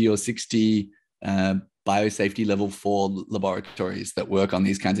 50 or 60 biosafety level 4 laboratories that work on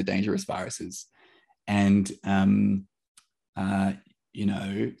these kinds of dangerous viruses. And,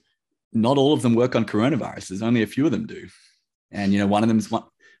 not all of them work on coronaviruses. Only a few of them do. And, one of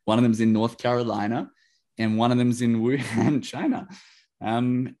them's in North Carolina and one of them's in Wuhan, China.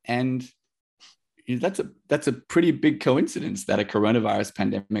 And that's a pretty big coincidence that a coronavirus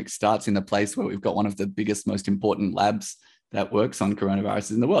pandemic starts in the place where we've got one of the biggest, most important labs that works on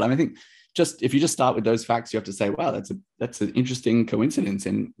coronaviruses in the world. I mean, I think if you just start with those facts, you have to say, wow, that's an interesting coincidence,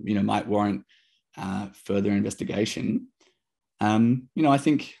 and might warrant further investigation. I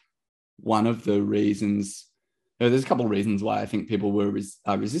think one of the reasons, there's a couple of reasons why I think people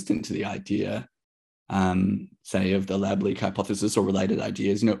are resistant to the idea, say, of the lab leak hypothesis or related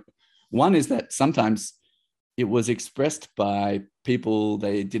ideas. One is that sometimes it was expressed by people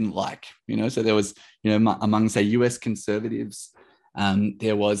they didn't like, so there was, among, say, US conservatives,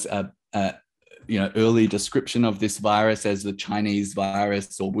 there was a early description of this virus as the Chinese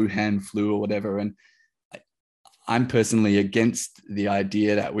virus or Wuhan flu or whatever. And I'm personally against the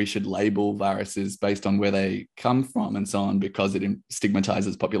idea that we should label viruses based on where they come from and so on, because it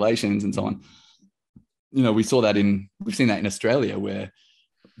stigmatizes populations and so on. We've seen that in Australia, where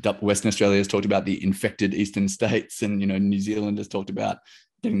Western Australia has talked about the infected eastern states, and New Zealand has talked about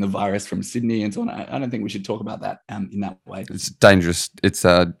getting the virus from Sydney and so on. I don't think we should talk about that in that way. It's dangerous. It's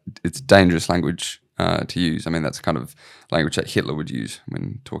dangerous language to use. I mean, that's the kind of language that Hitler would use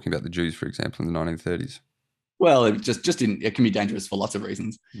when talking about the Jews, for example, in the 1930s. Well, it can be dangerous for lots of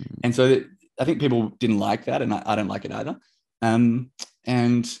reasons, and so I think people didn't like that, and I don't like it either. And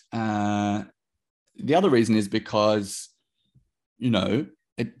the other reason is because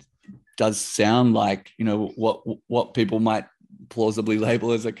it does sound like what people might plausibly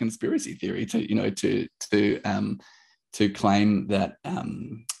label as a conspiracy theory to claim that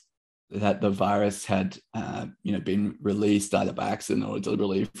that the virus had been released either by accident or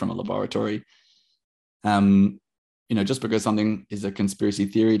deliberately from a laboratory. Just because something is a conspiracy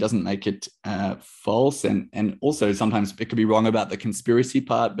theory doesn't make it false, and also sometimes it could be wrong about the conspiracy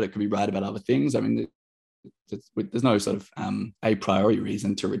part, but it could be right about other things. I mean, there's no sort of a priori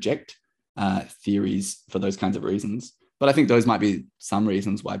reason to reject theories for those kinds of reasons. But I think those might be some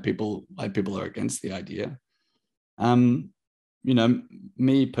reasons why people are against the idea.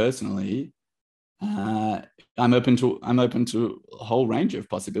 Me personally, I'm open to a whole range of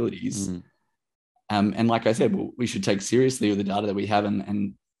possibilities. And like I said, we should take seriously the data that we have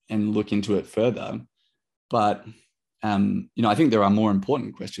and look into it further. But I think there are more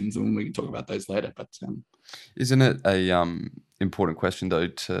important questions, and we can talk about those later. But isn't it a important question, though,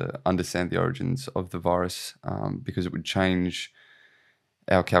 to understand the origins of the virus, because it would change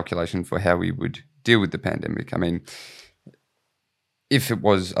our calculation for how we would deal with the pandemic? I mean, if it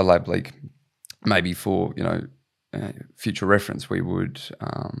was a lab leak, maybe for future reference, we would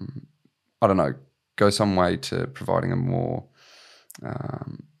I don't know, go some way to providing a more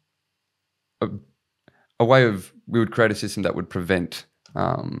a way of, we would create a system that would prevent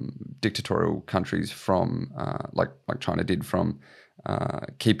dictatorial countries from like China did, from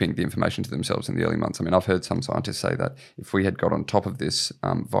keeping the information to themselves in the early months. I mean, I've heard some scientists say that if we had got on top of this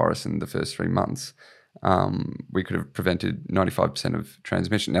virus in the first 3 months, we could have prevented 95% of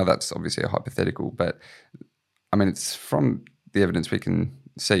transmission. Now, that's obviously a hypothetical, but I mean, it's from the evidence we can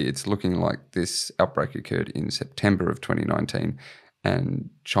see, it's looking like this outbreak occurred in September of 2019, and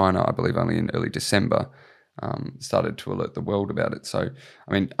China, I believe, only in early December started to alert the world about it. So,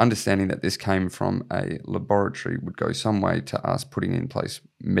 I mean, understanding that this came from a laboratory would go some way to us putting in place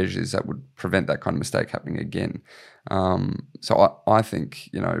measures that would prevent that kind of mistake happening again. So I think,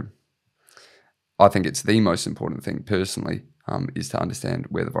 I think it's the most important thing personally, is to understand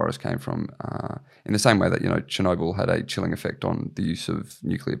where the virus came from. In the same way that, Chernobyl had a chilling effect on the use of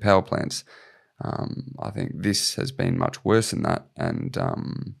nuclear power plants, I think this has been much worse than that, and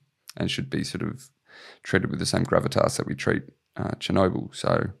should be sort of treated with the same gravitas that we treat Chernobyl.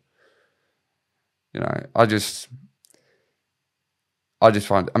 So, I just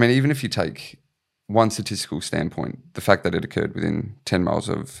find, I mean, even if you take one statistical standpoint, the fact that it occurred within 10 miles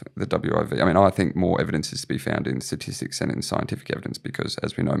of the WIV, I mean, I think more evidence is to be found in statistics than in scientific evidence, because,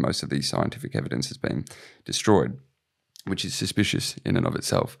 as we know, most of the scientific evidence has been destroyed, which is suspicious in and of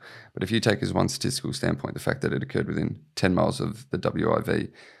itself. But if you take as one statistical standpoint the fact that it occurred within 10 miles of the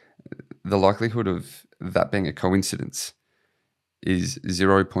WIV, the likelihood of that being a coincidence is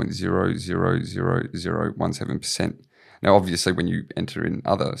 0.0000017%. Now, obviously, when you enter in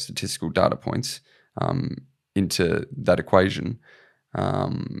other statistical data points into that equation,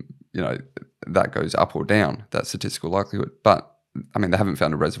 that goes up or down, that statistical likelihood. But, I mean, they haven't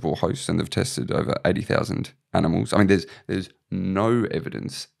found a reservoir host, and they've tested over 80,000 animals. I mean, there's no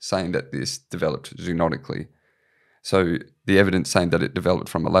evidence saying that this developed zoonotically. So the evidence saying that it developed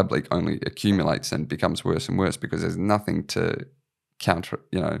from a lab leak only accumulates and becomes worse and worse, because there's nothing to counter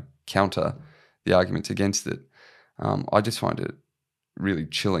the arguments against it. I just find it really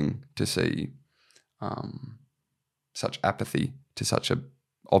chilling to see such apathy to such a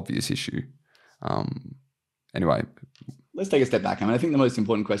obvious issue. Anyway, let's take a step back. I mean, I think the most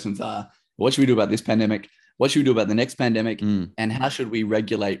important questions are: what should we do about this pandemic? What should we do about the next pandemic? And how should we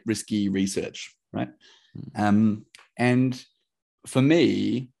regulate risky research, right? And for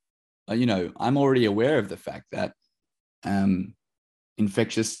me, I'm already aware of the fact that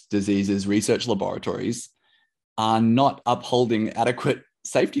infectious diseases research laboratories are not upholding adequate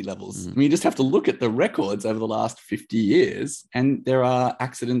safety levels. I mean, you just have to look at the records over the last 50 years, and there are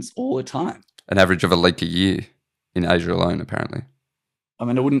accidents all the time. An average of a leak a year in Asia alone, apparently. I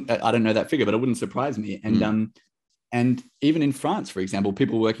mean, I don't know that figure, but it wouldn't surprise me. And even in France, for example,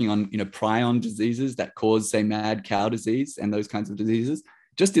 people working on, prion diseases that cause, say, mad cow disease and those kinds of diseases,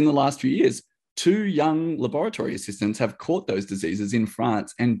 just in the last few years, 2 young laboratory assistants have caught those diseases in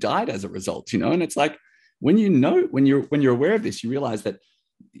France and died as a result, and it's like, when you're aware of this, you realize that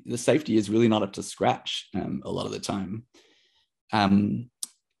the safety is really not up to scratch a lot of the time.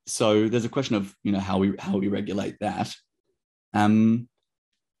 So there's a question of, how we regulate that. On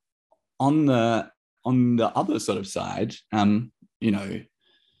the other sort of side,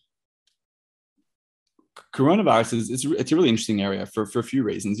 coronavirus it's a really interesting area for a few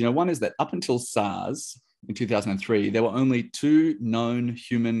reasons. One is that up until SARS in 2003, there were only 2 known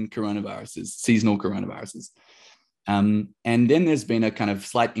human coronaviruses, seasonal coronaviruses. And then there's been a kind of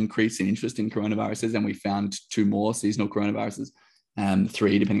slight increase in interest in coronaviruses, and we found 2 more seasonal coronaviruses,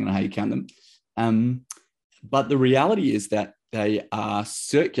 3, depending on how you count them. But the reality is that they are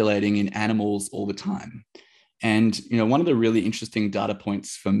circulating in animals all the time. And, one of the really interesting data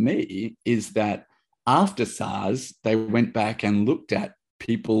points for me is that after SARS, they went back and looked at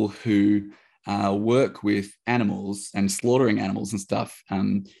people who work with animals and slaughtering animals and stuff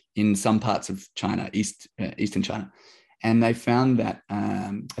in some parts of China, Eastern China. And they found that,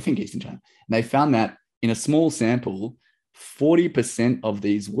 I think Eastern China, and they found that in a small sample, 40% of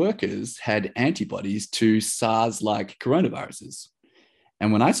these workers had antibodies to SARS-like coronaviruses.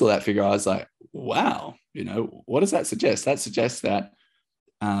 And when I saw that figure, I was like, wow, what does that suggest? That suggests that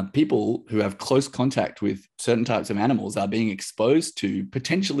people who have close contact with certain types of animals are being exposed to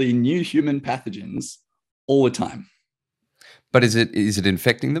potentially new human pathogens all the time. But is it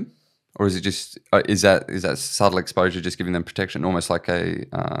infecting them? Or is it just, is that subtle exposure just giving them protection, almost like a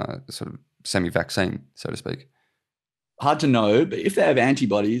sort of semi-vaccine, so to speak? Hard to know, but if they have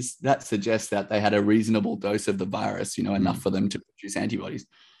antibodies, that suggests that they had a reasonable dose of the virus, enough for them to produce antibodies.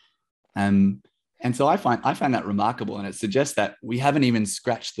 And so I find that remarkable, and it suggests that we haven't even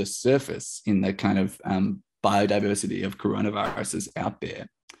scratched the surface in the kind of biodiversity of coronaviruses out there.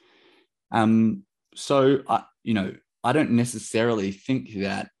 So I don't necessarily think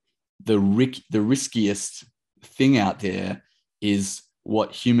that the riskiest thing out there is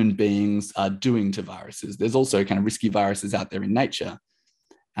what human beings are doing to viruses. There's also kind of risky viruses out there in nature.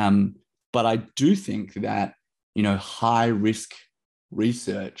 But I do think that, high risk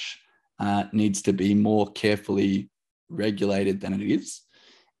research needs to be more carefully regulated than it is,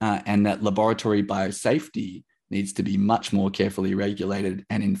 and that laboratory biosafety needs to be much more carefully regulated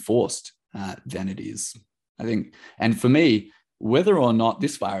and enforced than it is, I think. And for me, whether or not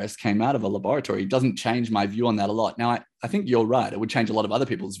this virus came out of a laboratory doesn't change my view on that a lot. Now, I think you're right. It would change a lot of other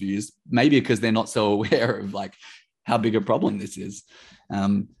people's views, maybe because they're not so aware of like how big a problem this is.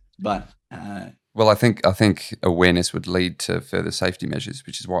 Well, I think awareness would lead to further safety measures,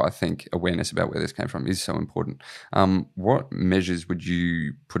 which is why I think awareness about where this came from is so important. What measures would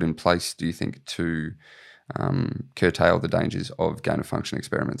you put in place, do you think, to curtail the dangers of gain-of-function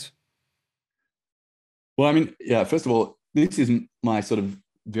experiments? Well, I mean, yeah, first of all, this isn't my sort of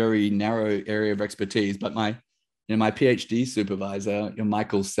very narrow area of expertise, but my PhD supervisor,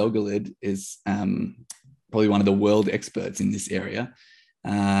 Michael Selgelid, is probably one of the world experts in this area,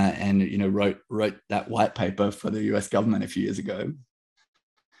 and wrote that white paper for the US government a few years ago.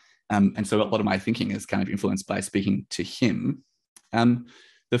 And so a lot of my thinking is kind of influenced by speaking to him.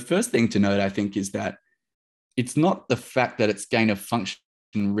 The first thing to note, I think, is that it's not the fact that it's gain of function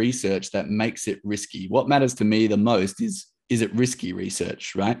research that makes it risky. What matters to me the most is it risky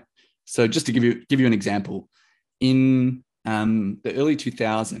research, right? So just to give you an example, in the early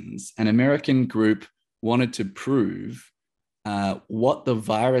 2000s, an American group wanted to prove what the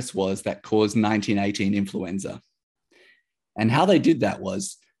virus was that caused 1918 influenza. And how they did that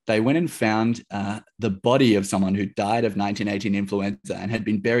was they went and found the body of someone who died of 1918 influenza and had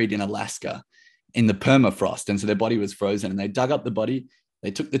been buried in Alaska in the permafrost. And so their body was frozen, and they dug up the body, they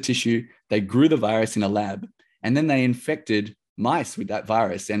took the tissue, they grew the virus in a lab, and then they infected mice with that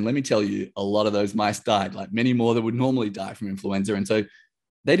virus. And let me tell you, a lot of those mice died, like many more that would normally die from influenza. And so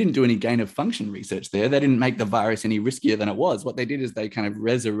they didn't do any gain of function research there. They didn't make the virus any riskier than it was. What they did is they kind of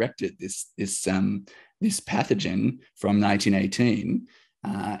resurrected this pathogen from 1918,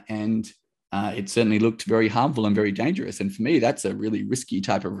 and it certainly looked very harmful and very dangerous. And for me, that's a really risky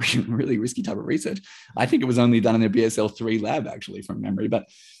type of research. I think it was only done in a BSL-3 lab, actually, from memory. But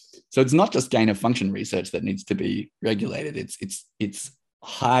so it's not just gain of function research that needs to be regulated. It's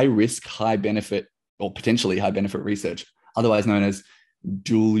high risk, high benefit, or potentially high benefit research, otherwise known as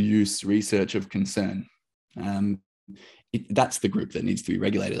dual use research of concern. That's the group that needs to be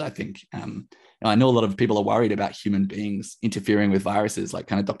regulated, I think. I know a lot of people are worried about human beings interfering with viruses, like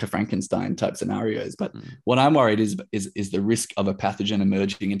kind of Dr. Frankenstein type scenarios. But what I'm worried is the risk of a pathogen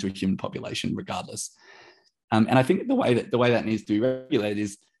emerging into a human population, regardless. And I think the way that needs to be regulated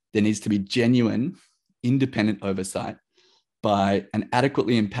is there needs to be genuine, independent oversight by an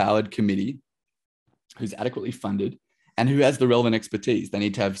adequately empowered committee who's adequately funded and who has the relevant expertise. They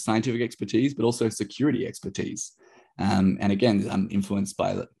need to have scientific expertise, but also security expertise. And again, I'm influenced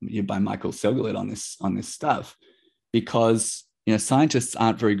by Michael Selgelid on this stuff, because scientists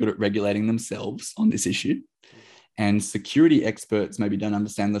aren't very good at regulating themselves on this issue, and security experts maybe don't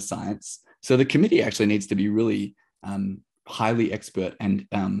understand the science. So the committee actually needs to be really highly expert and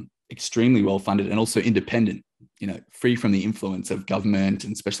extremely well funded, and also independent, free from the influence of government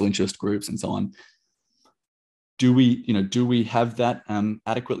and special interest groups and so on. Do we have that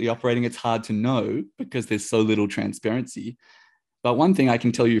adequately operating? It's hard to know because there's so little transparency. But one thing I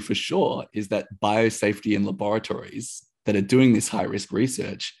can tell you for sure is that biosafety in laboratories that are doing this high risk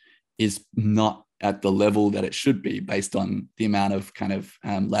research is not at the level that it should be, based on the amount of kind of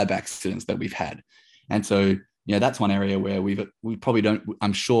lab accidents that we've had. And so, that's one area where we probably don't,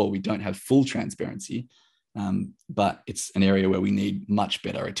 I'm sure we don't have full transparency, but it's an area where we need much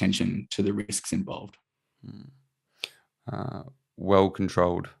better attention to the risks involved.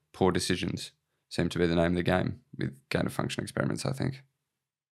 Well-controlled, poor decisions seem to be the name of the game with gain-of-function experiments, I think.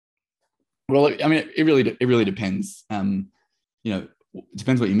 Well, I mean, it really depends. It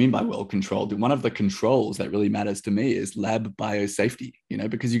depends what you mean by well-controlled. One of the controls that really matters to me is lab biosafety,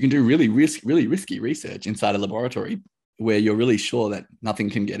 because you can do really risky research inside a laboratory where you're really sure that nothing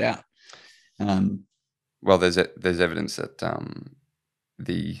can get out. Well, there's evidence that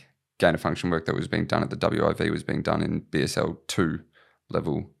the gain-of-function work that was being done at the WIV was being done in BSL-2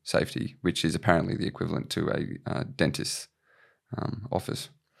 level safety, which is apparently the equivalent to a dentist's office.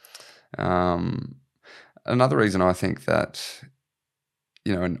 Another reason I think that,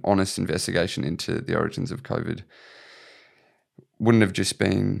 an honest investigation into the origins of COVID wouldn't have just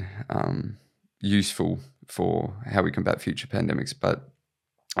been useful for how we combat future pandemics, but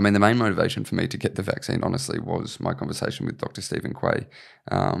I mean, the main motivation for me to get the vaccine, honestly, was my conversation with Dr. Stephen Quay.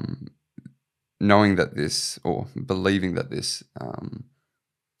 knowing that this, or believing that this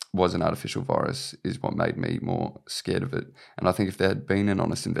was an artificial virus, is what made me more scared of it. And I think if there had been an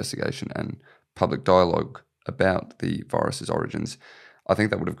honest investigation and public dialogue about the virus's origins, I think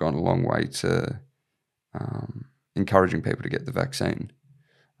that would have gone a long way to encouraging people to get the vaccine.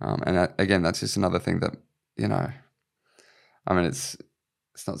 And that, again, that's just another thing that, you know, I mean, it's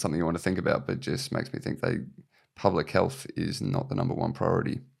not something you want to think about, but it just makes me think public health is not the number one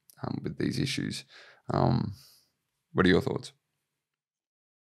priority with these issues. What are your thoughts?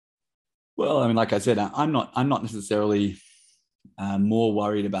 Well, I mean, like I said, I'm not necessarily more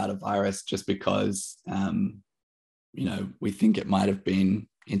worried about a virus just because we think it might have been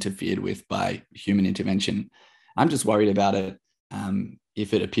interfered with by human intervention. I'm just worried about it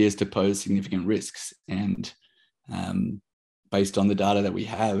if it appears to pose significant risks. And based on the data that we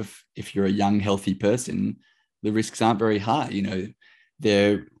have, if you're a young, healthy person, the risks aren't very high.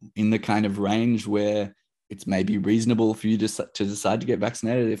 They're in the kind of range where it's maybe reasonable for you to decide to get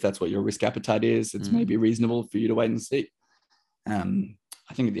vaccinated if that's what your risk appetite is. It's maybe reasonable for you to wait and see.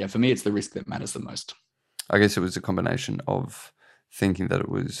 I think, for me, it's the risk that matters the most. I guess it was a combination of thinking that it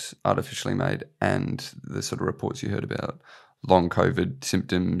was artificially made and the sort of reports you heard about long COVID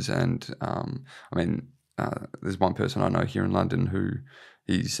symptoms. And there's one person I know here in London who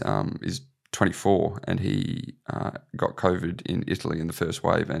is 24 and he got COVID in Italy in the first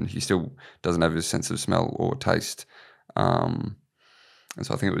wave, and he still doesn't have his sense of smell or taste. And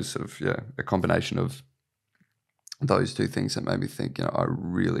so I think it was sort of, a combination of those two things that made me think, I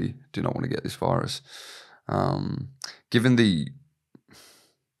really do not want to get this virus. Given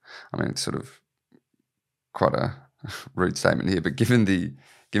it's sort of quite a rude statement here, but given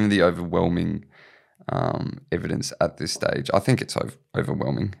the overwhelming evidence at this stage, I think it's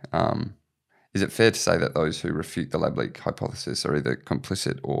overwhelming. Is it fair to say that those who refute the lab leak hypothesis are either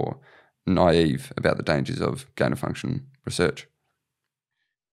complicit or naive about the dangers of gain-of-function research?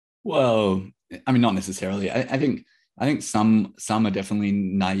 Well, I mean, not necessarily. I think some are definitely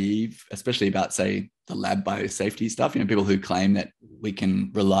naive, especially about, say, the lab biosafety stuff. People who claim that we can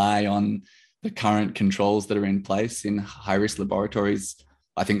rely on the current controls that are in place in high-risk laboratories.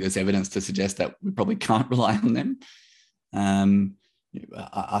 I think there's evidence to suggest that we probably can't rely on them.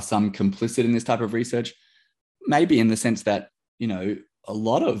 Are some complicit in this type of research? Maybe, in the sense that, a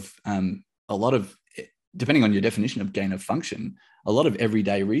lot of depending on your definition of gain of function, a lot of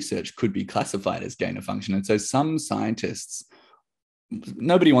everyday research could be classified as gain of function. And so some scientists,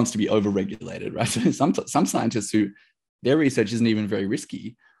 nobody wants to be overregulated, right? So some scientists who their research isn't even very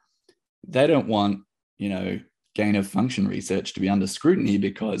risky, they don't want, gain of function research to be under scrutiny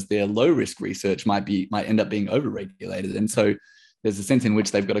because their low risk research might end up being overregulated. And so there's a sense in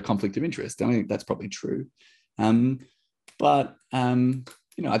which they've got a conflict of interest. I think that's probably true. But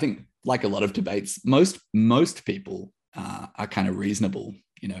I think, like a lot of debates, most people are kind of reasonable,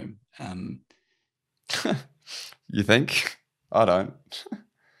 You think? I don't.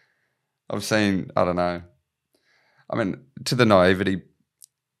 I don't know. I mean, to the naivety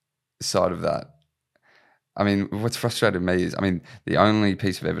side of that, I mean, what's frustrated me is, the only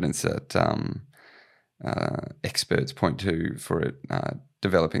piece of evidence that experts point to for it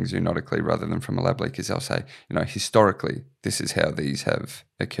developing zoonotically rather than from a lab leak is they'll say, historically, this is how these have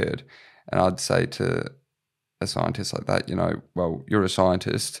occurred. And I'd say to a scientist like that, well, you're a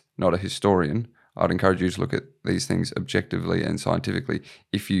scientist, not a historian. I'd encourage you to look at these things objectively and scientifically.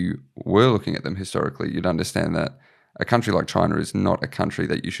 If you were looking at them historically, you'd understand that a country like China is not a country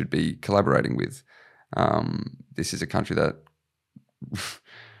that you should be collaborating with. This is a country that,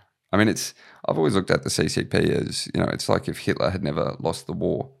 I've always looked at the CCP as, it's like if Hitler had never lost the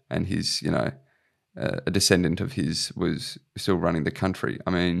war and his, a descendant of his was still running the country.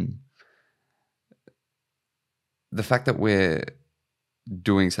 The fact that we're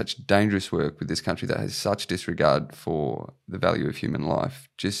doing such dangerous work with this country that has such disregard for the value of human life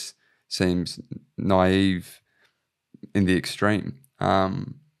just seems naive in the extreme.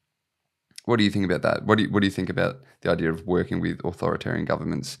 What do you think about that? What do you think about the idea of working with authoritarian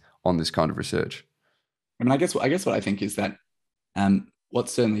governments on this kind of research? I guess what I think is that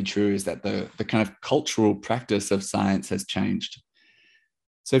what's certainly true is that the kind of cultural practice of science has changed.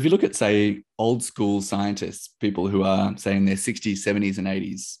 So if you look at, say, old school scientists, people who are, say, in their 60s, 70s, and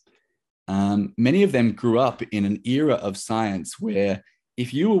 80s, many of them grew up in an era of science where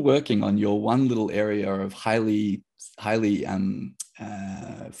if you were working on your one little area of highly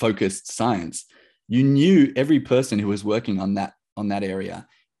focused science, you knew every person who was working on that area,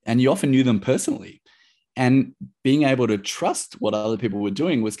 and you often knew them personally. And being able to trust what other people were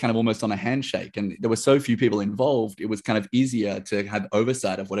doing was kind of almost on a handshake. And there were so few people involved, it was kind of easier to have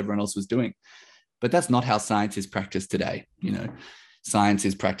oversight of what everyone else was doing. But that's not how science is practiced today. Science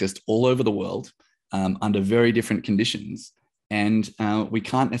is practiced all over the world under very different conditions. And we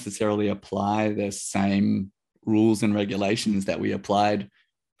can't necessarily apply the same rules and regulations that we applied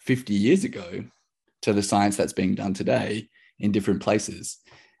 50 years ago to the science that's being done today in different places.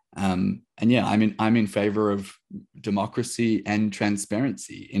 And yeah, I'm in favor of democracy and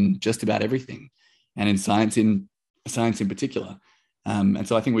transparency in just about everything, and in science in particular. And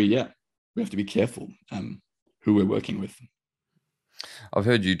so I think we have to be careful who we're working with. I've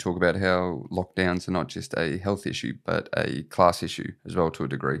heard you talk about how lockdowns are not just a health issue, but a class issue as well to a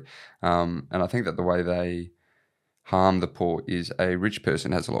degree. And I think that the way they harm the poor is a rich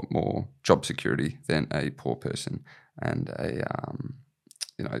person has a lot more job security than a poor person, and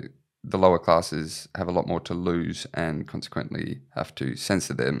the lower classes have a lot more to lose and consequently have to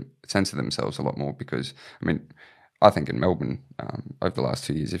censor themselves a lot more. Because I think in Melbourne over the last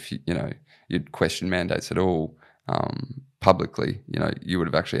 2 years, if you'd question mandates at all publicly, you would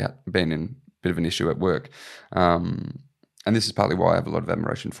have actually been in a bit of an issue at work. And this is partly why I have a lot of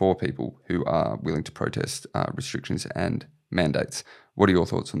admiration for people who are willing to protest restrictions and mandates. What are your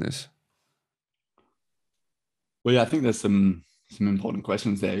thoughts on this? Well, yeah, I think there's some important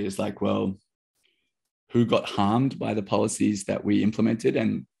questions there. Is like, well, who got harmed by the policies that we implemented?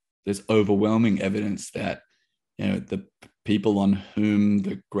 And there's overwhelming evidence that the people on whom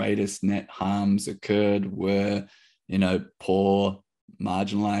the greatest net harms occurred were poor,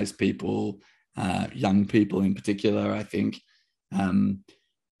 marginalized people, young people in particular, I think. Then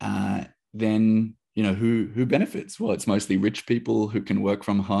who benefits? Well, it's mostly rich people who can work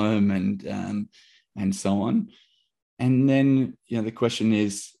from home and so on. And then the question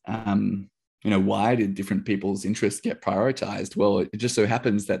is, why did different people's interests get prioritized? Well, it just so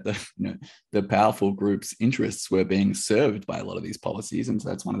happens that the powerful group's interests were being served by a lot of these policies, and so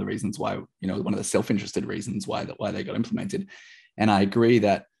that's one of the reasons why, one of the self-interested reasons why they got implemented. And I agree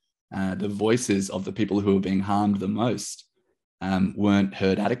that the voices of the people who were being harmed the most weren't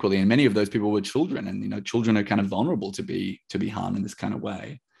heard adequately, and many of those people were children, and children are kind of vulnerable to be harmed in this kind of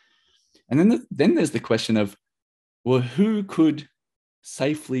way. And then there's the question of, well, who could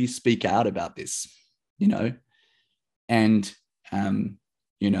safely speak out about this, and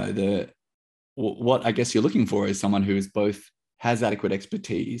what I guess you're looking for is someone who is both has adequate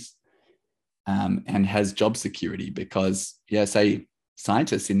expertise and has job security, because say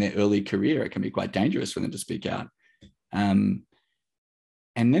scientists in their early career, it can be quite dangerous for them to speak out. And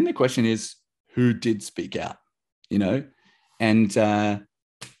then the question is, who did speak out, and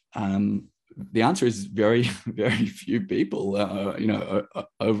the answer is very, very few people,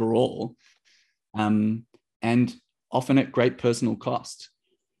 overall, and often at great personal cost.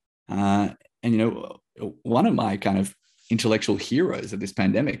 And one of my kind of intellectual heroes of this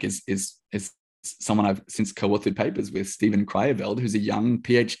pandemic is someone I've since co-authored papers with, Steven Krijeveld, who's a young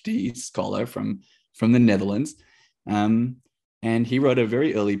PhD scholar from the Netherlands. And he wrote a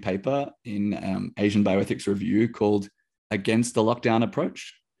very early paper in Asian Bioethics Review called "Against the Lockdown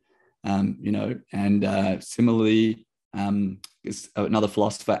Approach." And similarly, another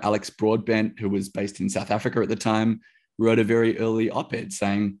philosopher, Alex Broadbent, who was based in South Africa at the time, wrote a very early op-ed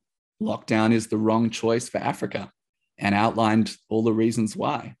saying lockdown is the wrong choice for Africa, and outlined all the reasons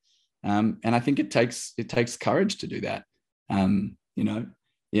why. And I think it takes courage to do that.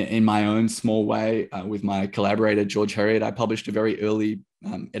 In my own small way, with my collaborator George Heriot, I published a very early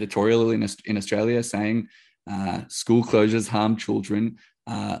editorial in Australia saying school closures harm children,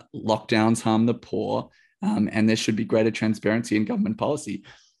 lockdowns harm the poor, and there should be greater transparency in government policy.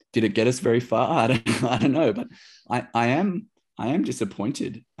 Did it get us very far? I don't know, but I am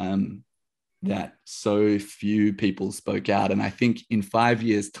disappointed that so few people spoke out. And I think in 5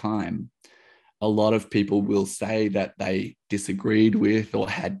 years' time, a lot of people will say that they disagreed with or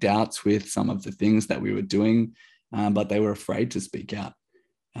had doubts with some of the things that we were doing, but they were afraid to speak out.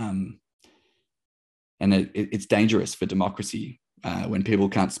 And it's dangerous for democracy when people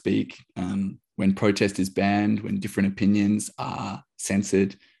can't speak, when protest is banned, when different opinions are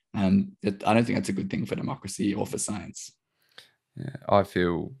censored. I don't think that's a good thing for democracy or for science. Yeah, I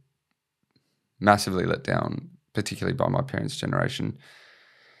feel massively let down, particularly by my parents' generation,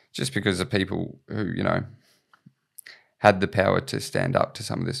 just because of people who, had the power to stand up to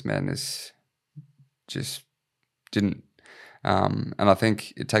some of this madness just didn't. And I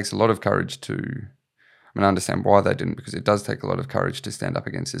think it takes a lot of courage I understand why they didn't, because it does take a lot of courage to stand up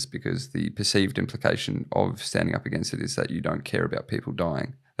against this, because the perceived implication of standing up against it is that you don't care about people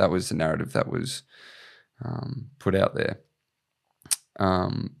dying. That was the narrative that was put out there.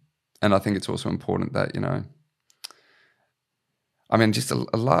 And I think it's also important that, I mean, just a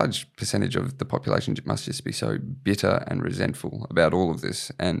large percentage of the population must just be so bitter and resentful about all of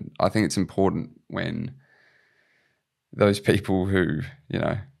this. And I think it's important when those people who,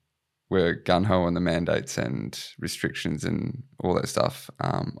 were gung-ho on the mandates and restrictions and all that stuff,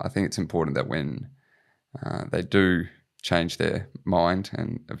 I think it's important that when they do change their mind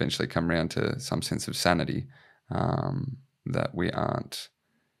and eventually come around to some sense of sanity, that we aren't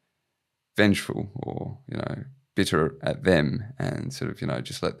vengeful or, bitter at them and sort of,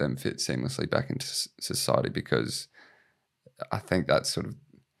 just let them fit seamlessly back into society, because I think that sort of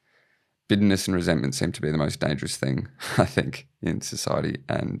bitterness and resentment seem to be the most dangerous thing, I think, in society.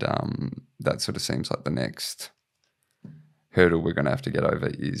 And that sort of seems like the next hurdle we're going to have to get over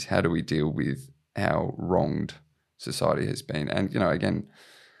is how do we deal with how wronged society has been. And, again,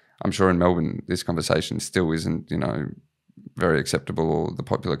 I'm sure in Melbourne this conversation still isn't, very acceptable, or the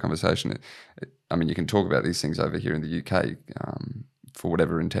popular conversation. I mean, you can talk about these things over here in the UK for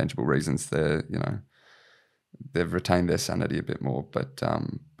whatever intangible reasons. They've retained their sanity a bit more, but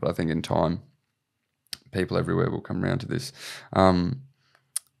I think in time, people everywhere will come around to this.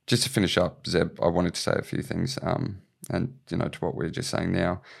 Just to finish up, Zeb, I wanted to say a few things, and to what we're just saying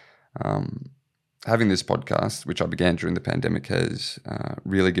now. Having this podcast, which I began during the pandemic, has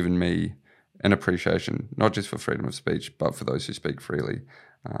really given me an appreciation, not just for freedom of speech, but for those who speak freely.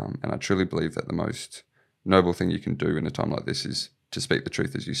 And I truly believe that the most noble thing you can do in a time like this is to speak the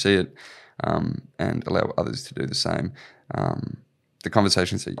truth as you see it, and allow others to do the same. The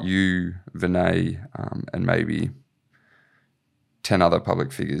conversations that you, Vinay, and maybe 10 other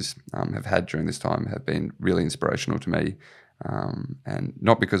public figures have had during this time have been really inspirational to me. And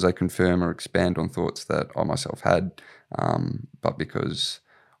not because they confirm or expand on thoughts that I myself had, but because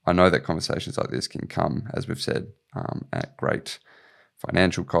I know that conversations like this can come, as we've said, at great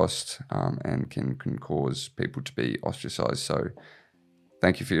financial cost, and can cause people to be ostracised. So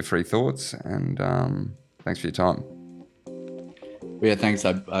thank you for your free thoughts, and thanks for your time. Well, yeah, thanks.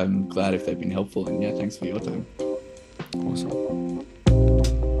 I'm glad if they've been helpful, and yeah, thanks for your time. Awesome.